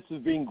chance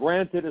of being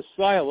granted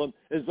asylum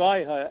as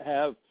I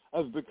have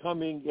of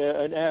becoming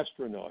an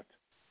astronaut.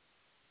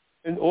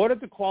 In order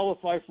to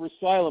qualify for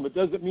asylum, it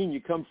doesn't mean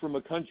you come from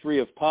a country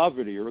of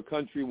poverty or a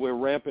country where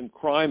rampant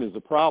crime is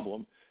a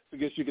problem,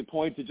 because you could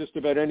point to just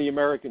about any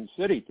American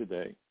city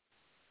today.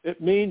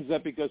 It means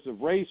that because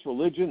of race,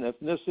 religion,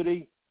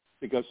 ethnicity,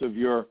 because of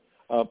your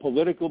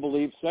political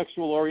beliefs,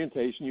 sexual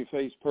orientation, you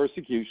face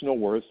persecution or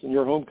worse in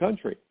your home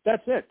country.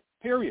 That's it,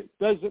 period.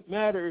 Doesn't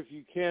matter if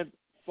you can't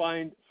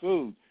find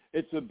food.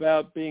 It's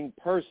about being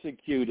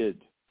persecuted.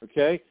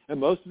 Okay? And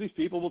most of these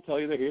people will tell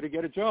you they're here to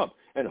get a job.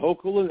 And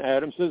Hochul and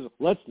Adams says,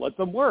 let's let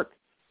them work,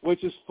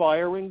 which is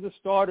firing the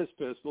starter's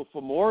pistol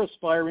for more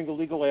aspiring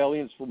illegal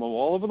aliens from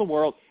all over the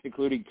world,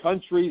 including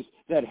countries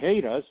that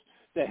hate us,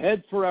 to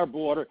head for our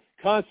border,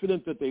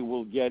 confident that they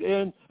will get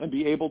in and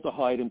be able to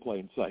hide in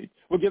plain sight.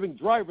 We're giving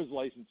driver's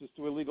licenses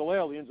to illegal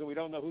aliens, and we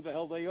don't know who the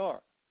hell they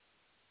are.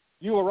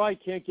 You or I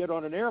can't get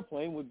on an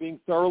airplane with being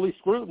thoroughly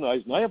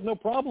scrutinized, and I have no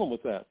problem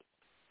with that.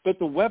 But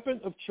the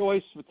weapon of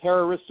choice for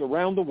terrorists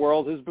around the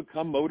world has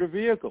become motor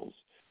vehicles.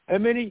 How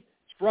many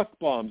truck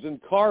bombs and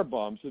car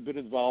bombs have been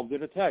involved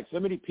in attacks? How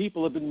many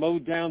people have been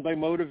mowed down by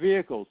motor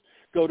vehicles?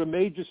 Go to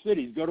major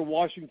cities. Go to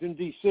Washington,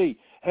 D.C.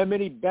 How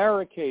many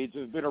barricades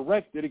have been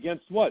erected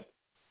against what?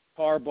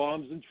 Car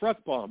bombs and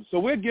truck bombs. So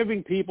we're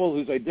giving people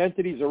whose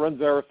identities are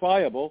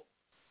unverifiable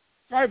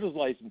driver's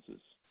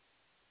licenses.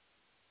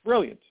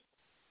 Brilliant.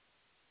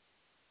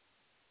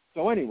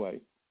 So anyway,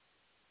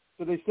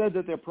 So they said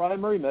that their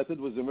primary method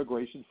was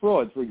immigration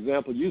fraud. For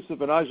example,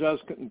 Yusuf and Ajaz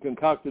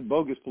concocted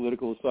bogus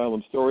political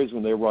asylum stories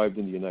when they arrived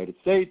in the United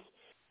States.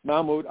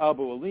 Mahmoud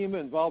Abu Alima,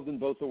 involved in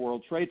both the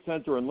World Trade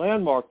Center and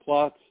landmark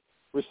plots,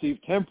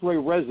 received temporary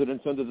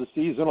residence under the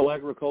Seasonal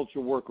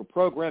Agriculture Worker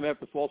Program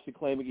after falsely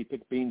claiming he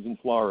picked beans in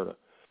Florida.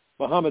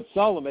 Mohammed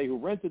Salome, who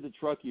rented the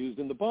truck used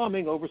in the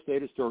bombing,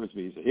 overstayed his tourist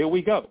visa. Here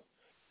we go.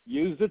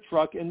 Used the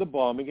truck in the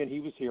bombing, and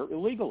he was here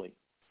illegally.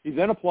 He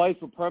then applied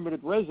for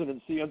permanent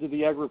residency under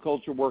the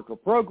Agriculture Worker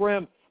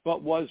Program,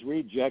 but was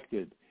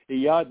rejected.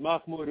 Iyad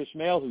Mahmoud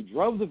Ismail, who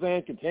drove the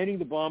van containing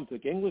the bomb,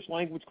 took English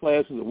language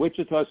classes at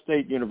Wichita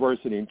State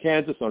University in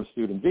Kansas on a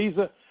student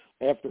visa.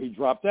 After he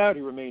dropped out,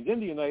 he remained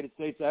in the United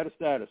States out of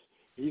status.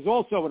 He's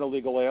also an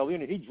illegal alien,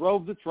 and he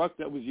drove the truck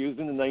that was used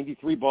in the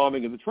 93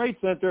 bombing of the Trade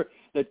Center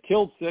that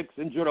killed 6,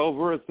 injured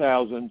over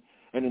 1,000,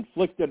 and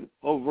inflicted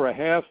over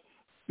 $500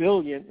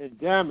 million in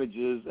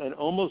damages and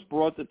almost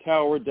brought the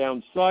tower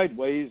down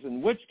sideways, in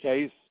which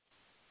case,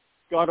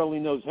 God only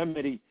knows how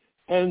many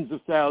tens of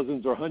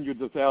thousands or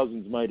hundreds of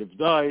thousands might have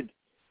died.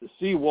 The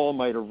seawall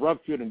might have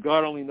ruptured, and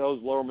God only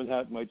knows Lower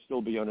Manhattan might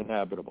still be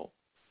uninhabitable.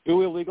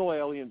 2 illegal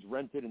aliens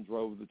rented and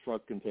drove the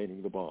truck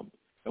containing the bomb.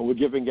 And we're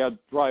giving out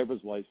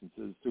driver's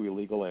licenses to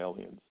illegal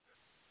aliens.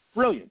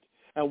 Brilliant.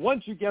 And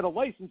once you get a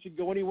license, you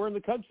can go anywhere in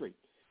the country.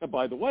 And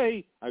by the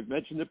way, I've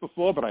mentioned it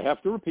before, but I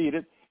have to repeat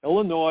it.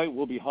 Illinois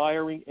will be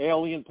hiring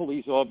alien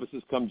police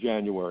officers come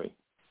January.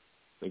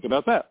 Think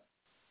about that.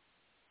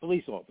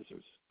 Police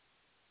officers.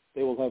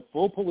 They will have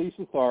full police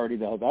authority.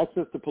 They'll have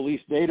access to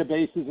police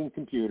databases and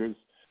computers.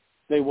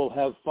 They will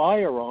have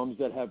firearms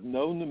that have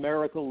no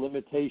numerical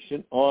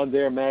limitation on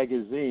their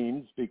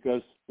magazines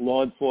because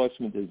law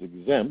enforcement is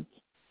exempt.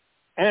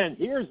 And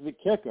here's the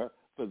kicker.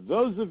 For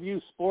those of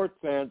you sport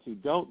fans who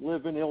don't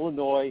live in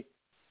Illinois,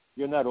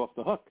 you're not off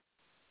the hook.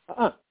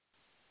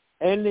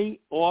 Any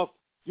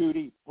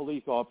off-duty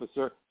police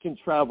officer can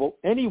travel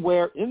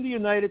anywhere in the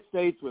United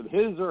States with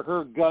his or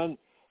her gun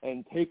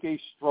and take a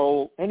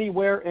stroll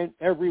anywhere and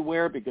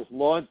everywhere because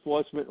law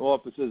enforcement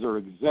officers are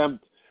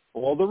exempt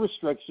all the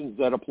restrictions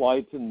that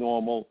apply to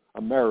normal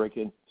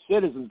American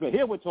citizens. But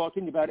here we're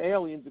talking about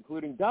aliens,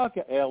 including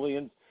DACA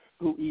aliens,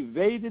 who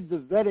evaded the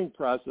vetting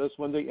process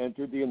when they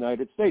entered the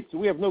United States. So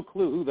we have no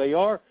clue who they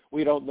are.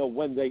 We don't know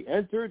when they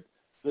entered.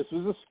 This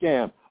was a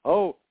scam.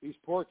 Oh, these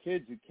poor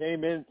kids who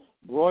came in,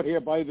 brought here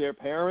by their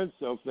parents,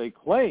 so if they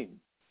claim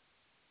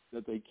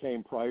that they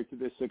came prior to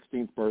their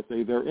 16th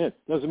birthday, they're in.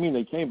 Doesn't mean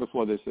they came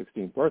before their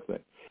 16th birthday.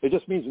 It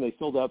just means when they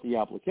filled out the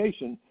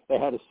application, they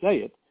had to say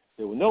it.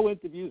 There were no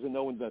interviews and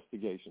no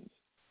investigations.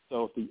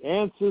 So if the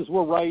answers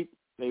were right,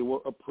 they were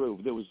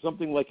approved. There was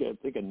something like, I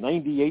think, a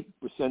 98%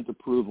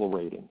 approval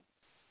rating.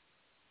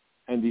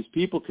 And these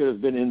people could have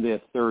been in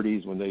their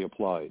 30s when they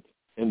applied,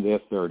 in their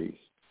 30s.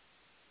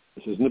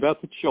 This isn't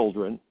about the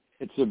children.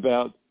 It's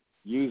about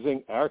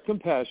using our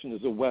compassion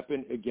as a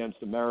weapon against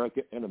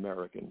America and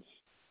Americans.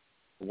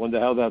 I wonder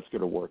how that's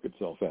going to work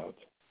itself out.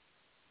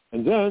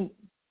 And then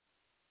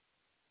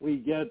we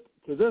get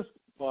to this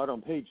part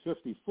on page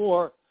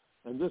 54,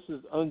 and this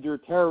is under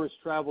terrorist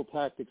travel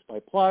tactics by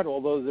plot,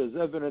 although there's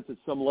evidence that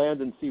some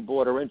land and sea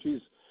border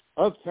entries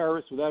of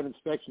terrorists without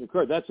inspection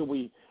occurred. That's when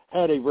we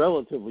had a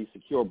relatively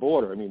secure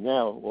border. I mean,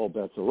 now all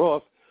bets are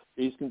off.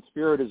 These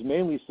conspirators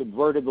mainly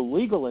subverted the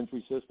legal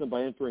entry system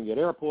by entering at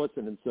airports,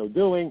 and in so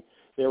doing,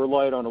 they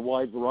relied on a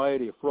wide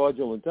variety of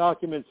fraudulent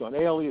documents, on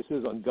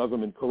aliases, on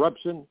government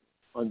corruption.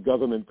 Did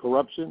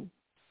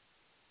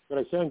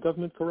I say on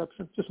government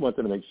corruption? Just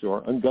wanted to make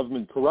sure. On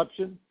government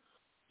corruption.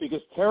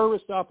 Because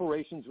terrorist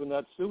operations were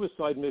not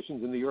suicide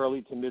missions in the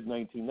early to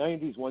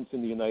mid-1990s. Once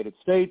in the United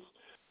States,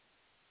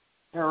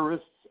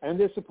 terrorists and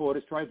their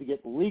supporters tried to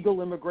get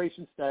legal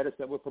immigration status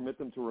that would permit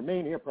them to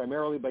remain here,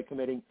 primarily by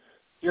committing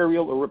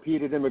serial or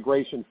repeated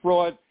immigration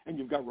fraud. And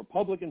you've got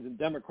Republicans and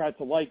Democrats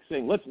alike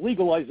saying, let's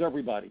legalize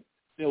everybody.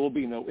 There will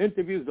be no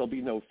interviews, there'll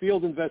be no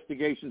field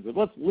investigations, but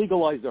let's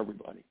legalize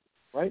everybody,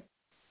 right?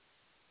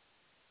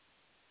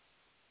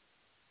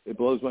 It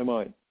blows my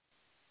mind.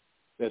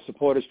 Their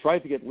supporters tried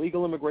to get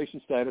legal immigration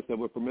status that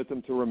would permit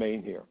them to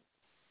remain here.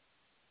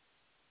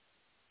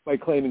 By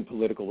claiming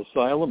political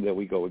asylum, there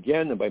we go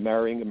again, and by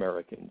marrying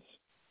Americans.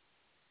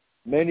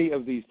 Many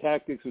of these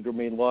tactics would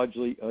remain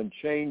largely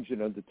unchanged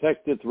and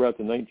undetected throughout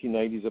the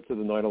 1990s up to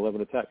the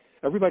 9/11 attack.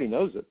 Everybody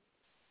knows it.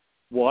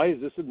 Why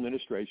is this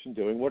administration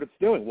doing what it's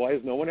doing? Why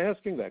is no one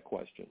asking that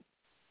question?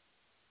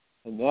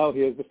 And now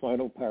here's the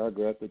final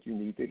paragraph that you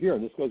need to hear.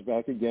 And this goes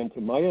back again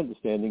to my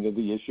understanding of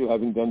the issue,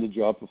 having done the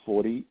job for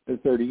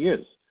 30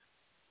 years.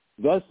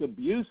 Thus,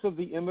 abuse of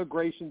the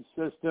immigration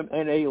system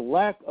and a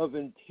lack of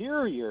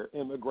interior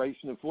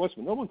immigration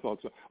enforcement. No one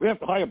talks about we have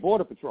to hire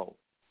Border Patrol.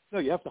 No,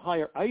 you have to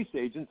hire ICE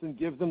agents and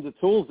give them the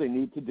tools they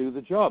need to do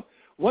the job.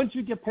 Once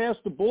you get past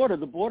the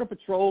Border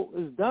Patrol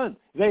is done.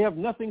 They have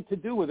nothing to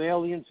do with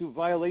aliens who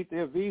violate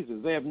their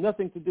visas. They have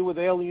nothing to do with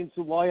aliens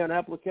who lie on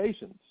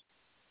applications.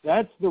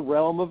 That's the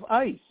realm of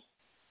ICE.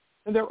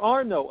 And there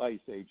are no ICE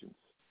agents.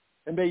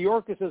 And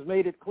Mayorkas has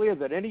made it clear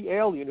that any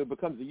alien who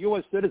becomes a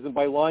U.S. citizen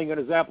by lying on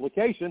his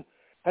application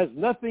has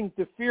nothing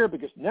to fear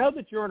because now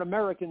that you're an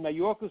American,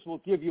 Mayorkas will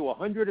give you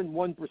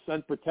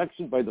 101%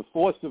 protection by the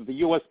force of the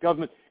U.S.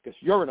 government because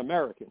you're an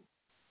American.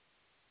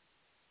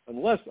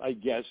 Unless, I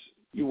guess,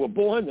 you were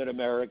born in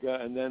America,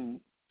 and then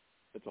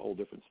it's a whole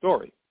different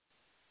story.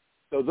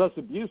 So thus,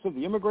 abuse of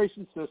the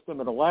immigration system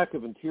and a lack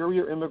of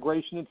interior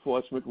immigration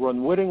enforcement were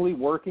unwittingly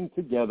working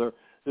together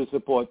to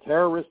support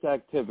terrorist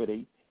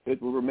activity.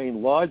 It will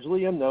remain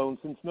largely unknown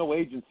since no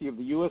agency of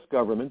the U.S.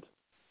 government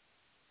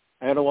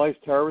analyzed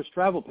terrorist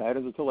travel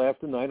patterns until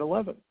after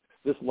 9/11.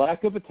 This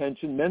lack of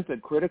attention meant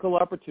that critical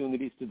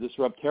opportunities to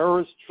disrupt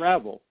terrorist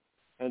travel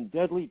and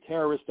deadly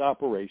terrorist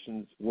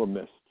operations were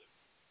missed.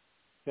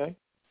 Okay?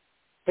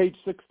 Page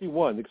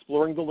 61,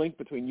 exploring the link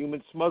between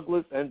human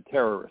smugglers and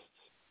terrorists.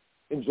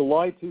 In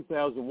July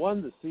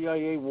 2001, the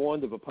CIA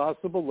warned of a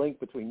possible link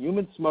between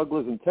human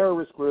smugglers and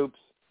terrorist groups,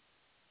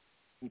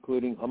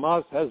 including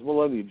Hamas,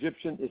 Hezbollah, and the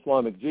Egyptian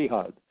Islamic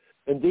Jihad.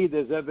 Indeed,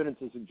 there's evidence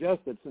to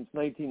suggest that since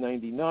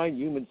 1999,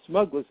 human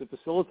smugglers have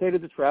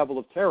facilitated the travel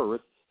of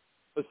terrorists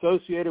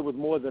associated with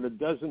more than a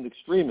dozen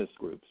extremist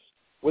groups.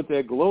 With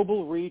their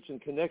global reach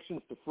and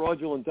connections to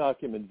fraudulent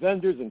document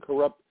vendors and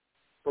corrupt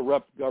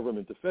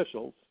government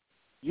officials,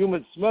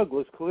 human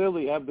smugglers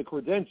clearly have the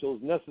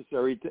credentials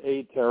necessary to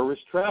aid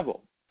terrorist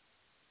travel.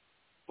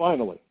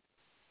 Finally,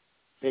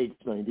 page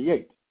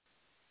 98.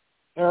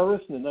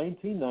 Terrorists in the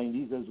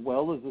 1990s, as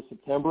well as the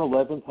September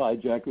 11th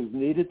hijackers,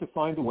 needed to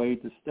find a way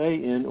to stay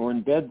in or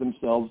embed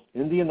themselves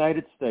in the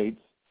United States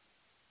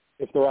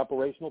if their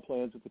operational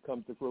plans were to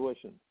come to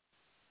fruition.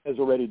 As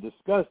already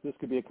discussed, this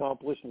could be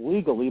accomplished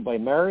legally by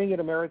marrying an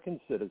American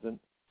citizen,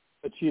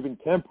 achieving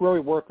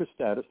temporary worker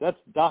status, that's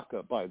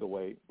DACA, by the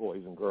way,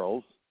 boys and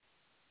girls,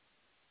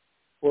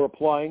 or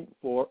applying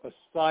for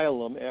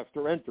asylum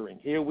after entering.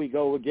 Here we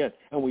go again.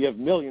 And we have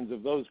millions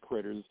of those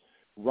critters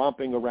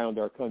romping around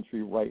our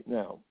country right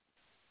now.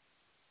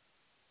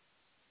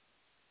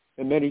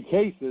 In many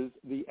cases,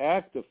 the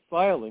act of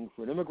filing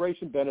for an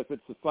immigration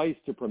benefit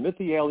sufficed to permit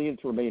the alien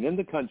to remain in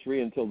the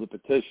country until the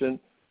petition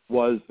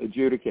was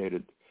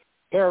adjudicated.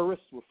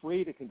 Terrorists were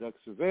free to conduct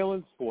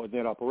surveillance,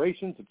 coordinate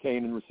operations,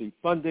 obtain and receive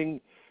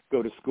funding,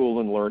 go to school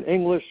and learn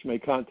English,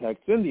 make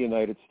contacts in the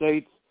United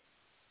States,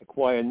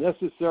 acquire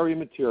necessary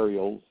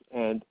materials,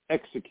 and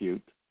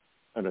execute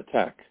an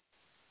attack.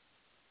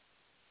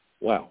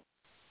 Wow.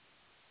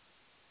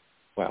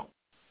 Wow.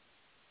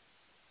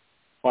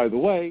 By the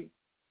way,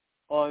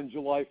 on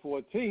July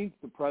 14th,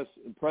 the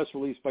press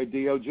release by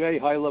DOJ,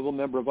 high-level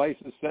member of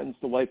ISIS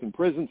sentenced to life in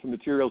prison for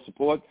material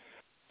support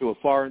to a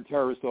foreign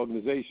terrorist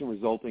organization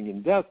resulting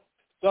in death.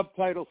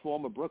 Subtitle,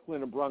 former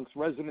Brooklyn and Bronx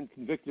resident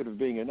convicted of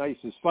being an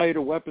ISIS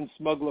fighter, weapons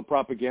smuggler,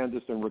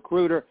 propagandist, and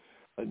recruiter.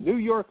 A New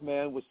York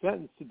man was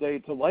sentenced today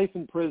to life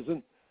in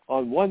prison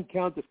on one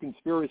count of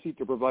conspiracy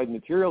to provide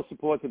material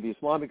support to the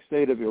Islamic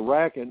State of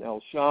Iraq and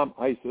al-Sham,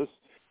 ISIS,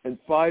 and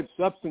 5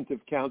 substantive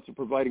counts of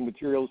providing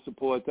material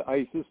support to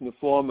ISIS in the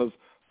form of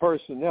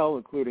personnel,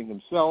 including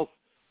himself,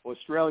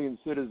 Australian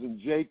citizen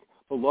Jake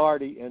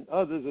Bellardi, and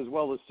others, as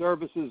well as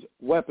services,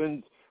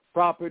 weapons,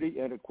 property,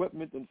 and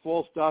equipment, and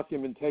false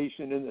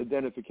documentation and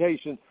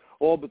identification,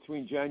 all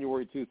between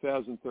January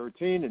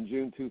 2013 and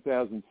June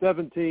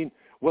 2017,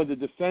 when the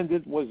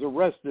defendant was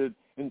arrested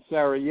in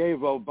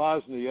Sarajevo,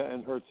 Bosnia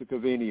and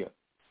Herzegovina.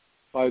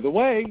 By the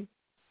way,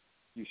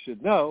 you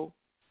should know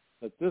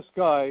that this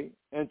guy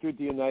entered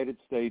the United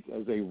States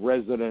as a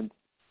resident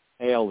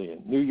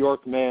alien. New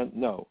York man,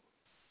 no.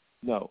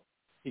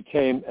 He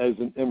came as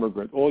an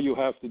immigrant. All you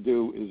have to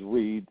do is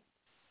read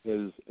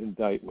his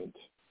indictment.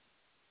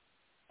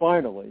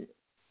 Finally,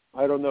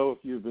 I don't know if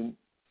you've been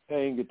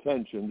paying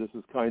attention. This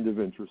is kind of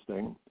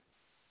interesting.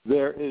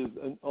 There is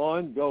an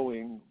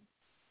ongoing,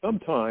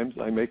 sometimes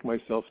I make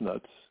myself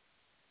nuts.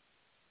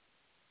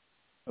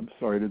 I'm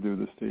sorry to do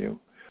this to you.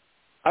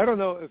 I don't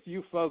know if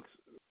you folks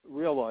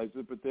realize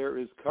it, but there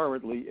is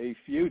currently a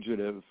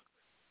fugitive,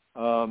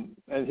 and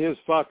here's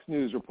Fox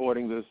News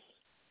reporting this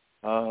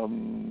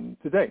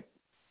today.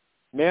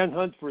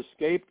 Manhunt for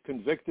escaped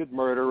convicted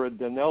murderer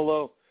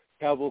Danilo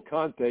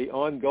Cavalcante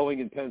ongoing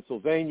in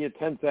Pennsylvania,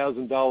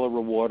 $10,000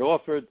 reward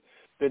offered.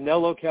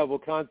 Danilo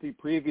Cavalcante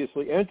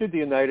previously entered the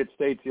United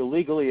States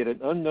illegally at an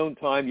unknown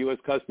time, U.S.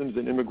 Customs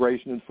and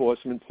Immigration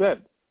Enforcement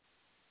said.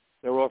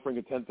 They're offering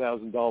a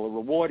 $10,000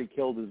 reward. He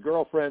killed his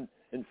girlfriend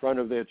in front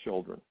of their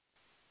children.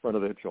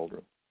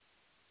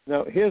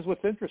 Now, here's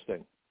what's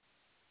interesting.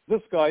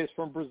 This guy is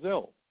from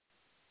Brazil.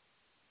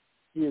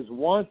 He is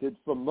wanted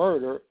for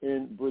murder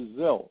in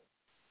Brazil.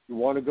 You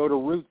want to go to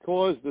root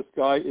cause? This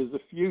guy is a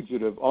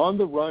fugitive on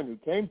the run who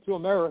came to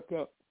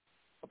America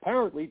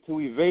apparently to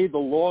evade the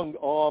long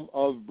arm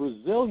of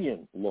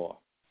Brazilian law.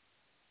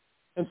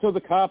 And so the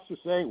cops are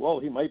saying, well,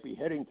 he might be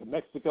heading to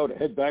Mexico to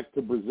head back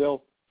to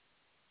Brazil.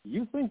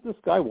 You think this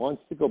guy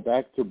wants to go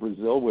back to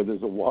Brazil where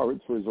there's a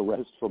warrant for his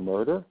arrest for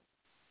murder?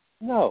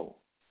 No.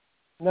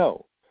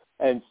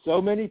 And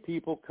so many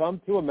people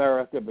come to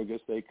America because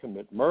they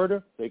commit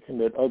murder, they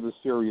commit other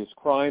serious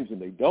crimes,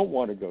 and they don't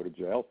want to go to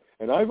jail.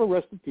 And I've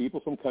arrested people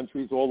from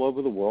countries all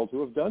over the world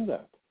who have done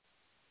that.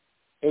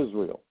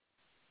 Israel,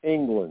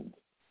 England,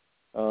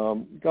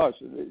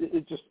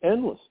 It's just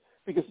endless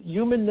because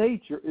human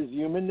nature is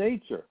human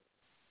nature.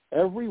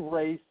 Every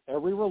race,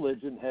 every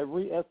religion,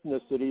 every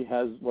ethnicity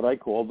has what I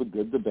call the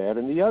good, the bad,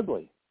 and the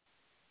ugly.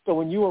 So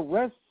when you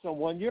arrest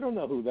someone, you don't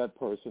know who that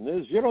person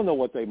is. You don't know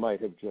what they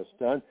might have just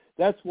done.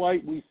 That's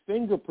why we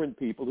fingerprint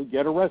people who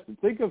get arrested.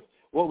 Think of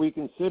what we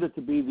consider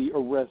to be the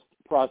arrest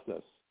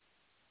process.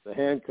 The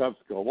handcuffs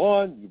go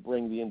on. You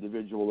bring the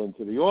individual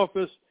into the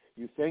office.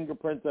 You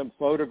fingerprint them,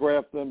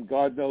 photograph them.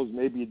 God knows,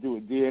 maybe you do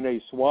a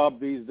DNA swab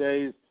these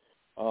days.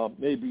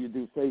 Maybe you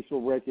do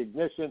facial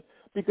recognition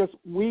because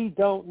we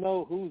don't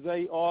know who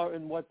they are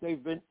and what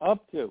they've been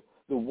up to.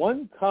 The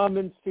one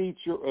common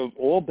feature of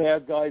all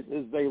bad guys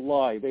is they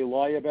lie. They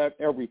lie about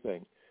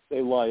everything.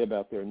 They lie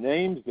about their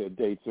names, their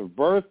dates of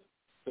birth.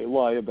 They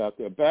lie about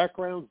their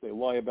backgrounds. They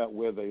lie about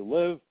where they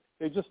live.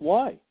 They just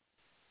lie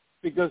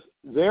because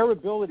their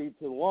ability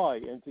to lie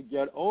and to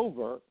get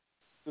over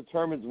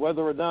determines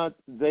whether or not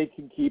they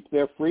can keep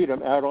their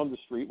freedom out on the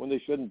street when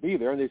they shouldn't be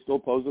there and they still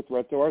pose a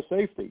threat to our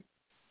safety.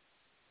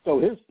 So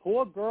his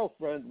poor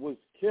girlfriend was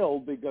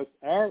killed because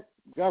our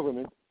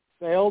government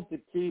failed to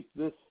keep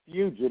this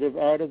fugitive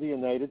out of the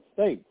United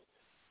States.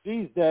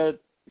 She's dead.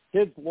 The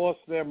kids lost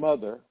their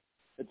mother.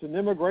 It's an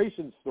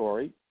immigration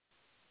story,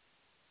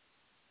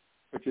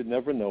 but you'd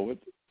never know it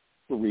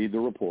to read the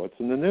reports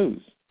in the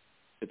news.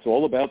 It's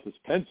all about this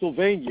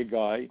Pennsylvania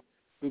guy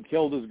who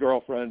killed his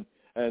girlfriend,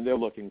 and they're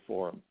looking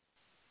for him.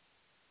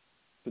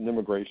 It's an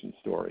immigration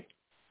story.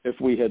 If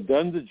we had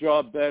done the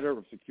job better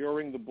of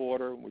securing the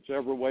border,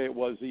 whichever way it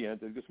was he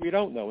entered, because we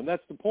don't know, and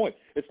that's the point.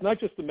 It's not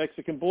just the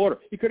Mexican border.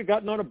 He could have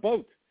gotten on a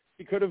boat.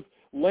 He could have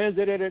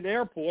landed at an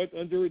airport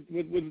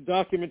with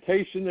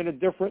documentation and a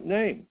different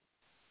name.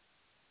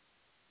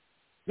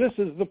 This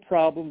is the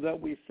problem that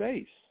we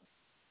face.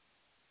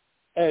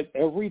 And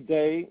every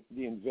day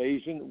the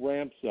invasion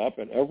ramps up,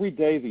 and every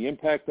day the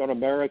impact on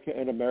America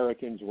and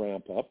Americans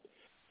ramp up.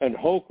 And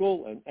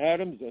Hochul and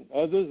Adams and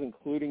others,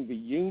 including the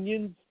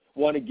unions,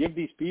 want to give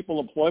these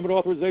people employment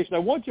authorization. I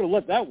want you to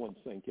let that one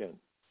sink in.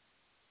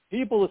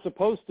 People are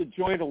supposed to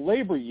join a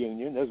labor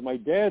union, as my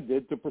dad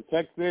did, to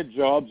protect their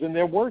jobs and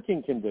their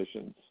working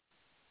conditions.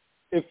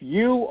 If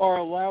you are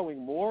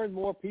allowing more and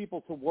more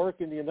people to work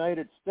in the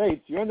United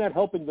States, you're not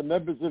helping the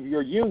members of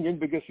your union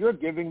because you're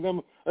giving them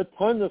a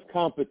ton of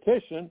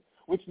competition,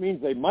 which means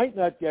they might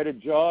not get a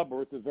job,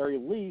 or at the very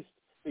least,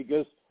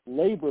 because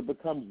labor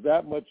becomes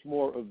that much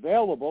more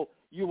available,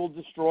 you will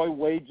destroy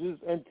wages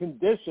and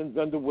conditions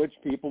under which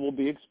people will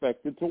be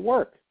expected to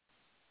work.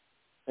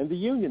 And the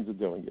unions are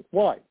doing it.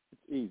 Why?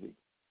 It's easy.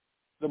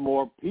 The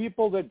more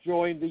people that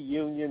join the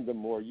union, the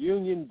more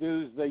union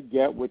dues they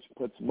get, which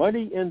puts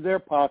money in their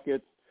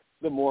pockets.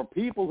 The more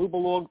people who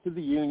belong to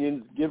the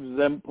unions gives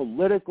them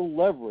political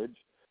leverage,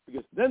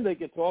 because then they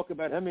can talk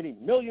about how many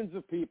millions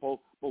of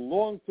people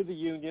belong to the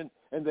union,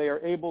 and they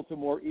are able to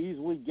more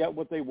easily get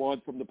what they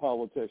want from the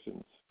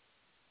politicians.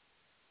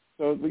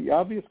 So the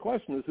obvious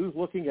question is, who's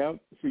looking out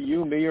for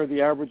you, me, or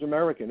the average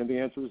American? And the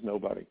answer is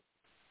nobody.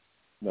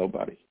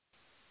 Nobody.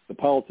 The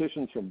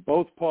politicians from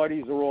both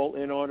parties are all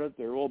in on it.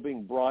 They're all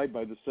being bribed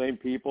by the same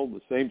people,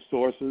 the same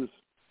sources.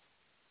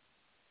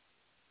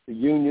 The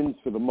unions,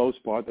 for the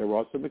most part, there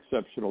are some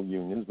exceptional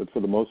unions, but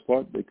for the most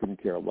part, they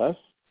couldn't care less.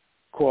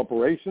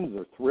 Corporations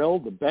are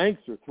thrilled. The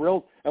banks are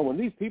thrilled. And when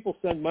these people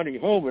send money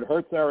home, it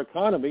hurts our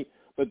economy,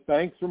 but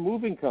banks are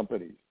moving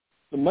companies.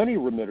 The money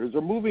remitters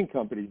are moving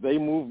companies. They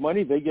move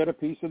money. They get a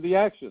piece of the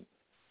action.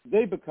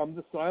 They become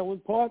the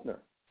silent partner.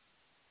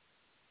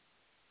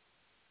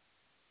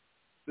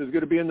 There's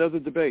going to be another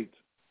debate.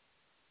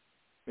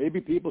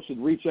 Maybe people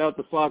should reach out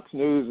to Fox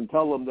News and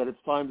tell them that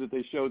it's time that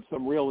they showed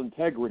some real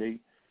integrity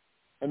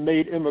and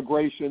made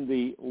immigration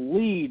the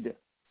lead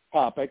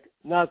topic,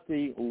 not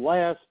the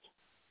last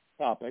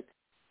topic.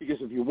 Because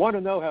if you want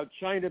to know how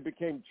China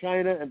became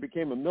China and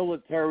became a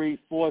military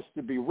force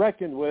to be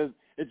reckoned with,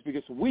 it's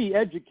because we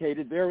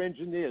educated their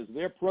engineers,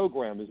 their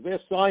programmers, their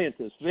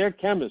scientists, their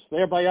chemists,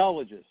 their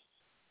biologists.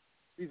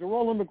 These are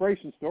all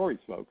immigration stories,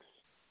 folks.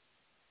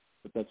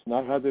 But that's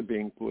not how they're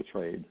being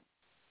portrayed.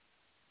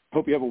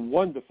 Hope you have a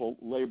wonderful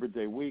Labor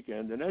Day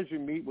weekend. And as you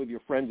meet with your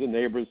friends and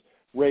neighbors,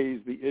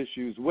 raise the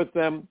issues with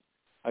them.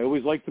 I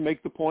always like to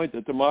make the point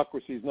that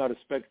democracy is not a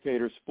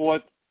spectator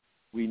sport.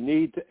 We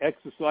need to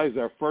exercise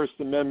our First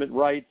Amendment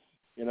rights,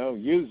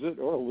 use it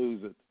or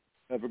lose it.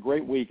 Have a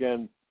great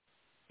weekend.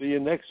 See you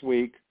next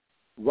week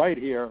right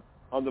here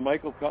on the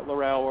Michael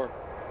Cutler Hour.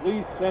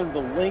 Please send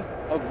the link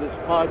of this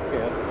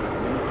podcast to as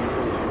many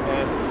people as you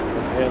can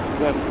and ask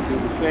them to do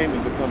the same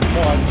and become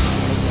part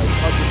of my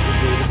public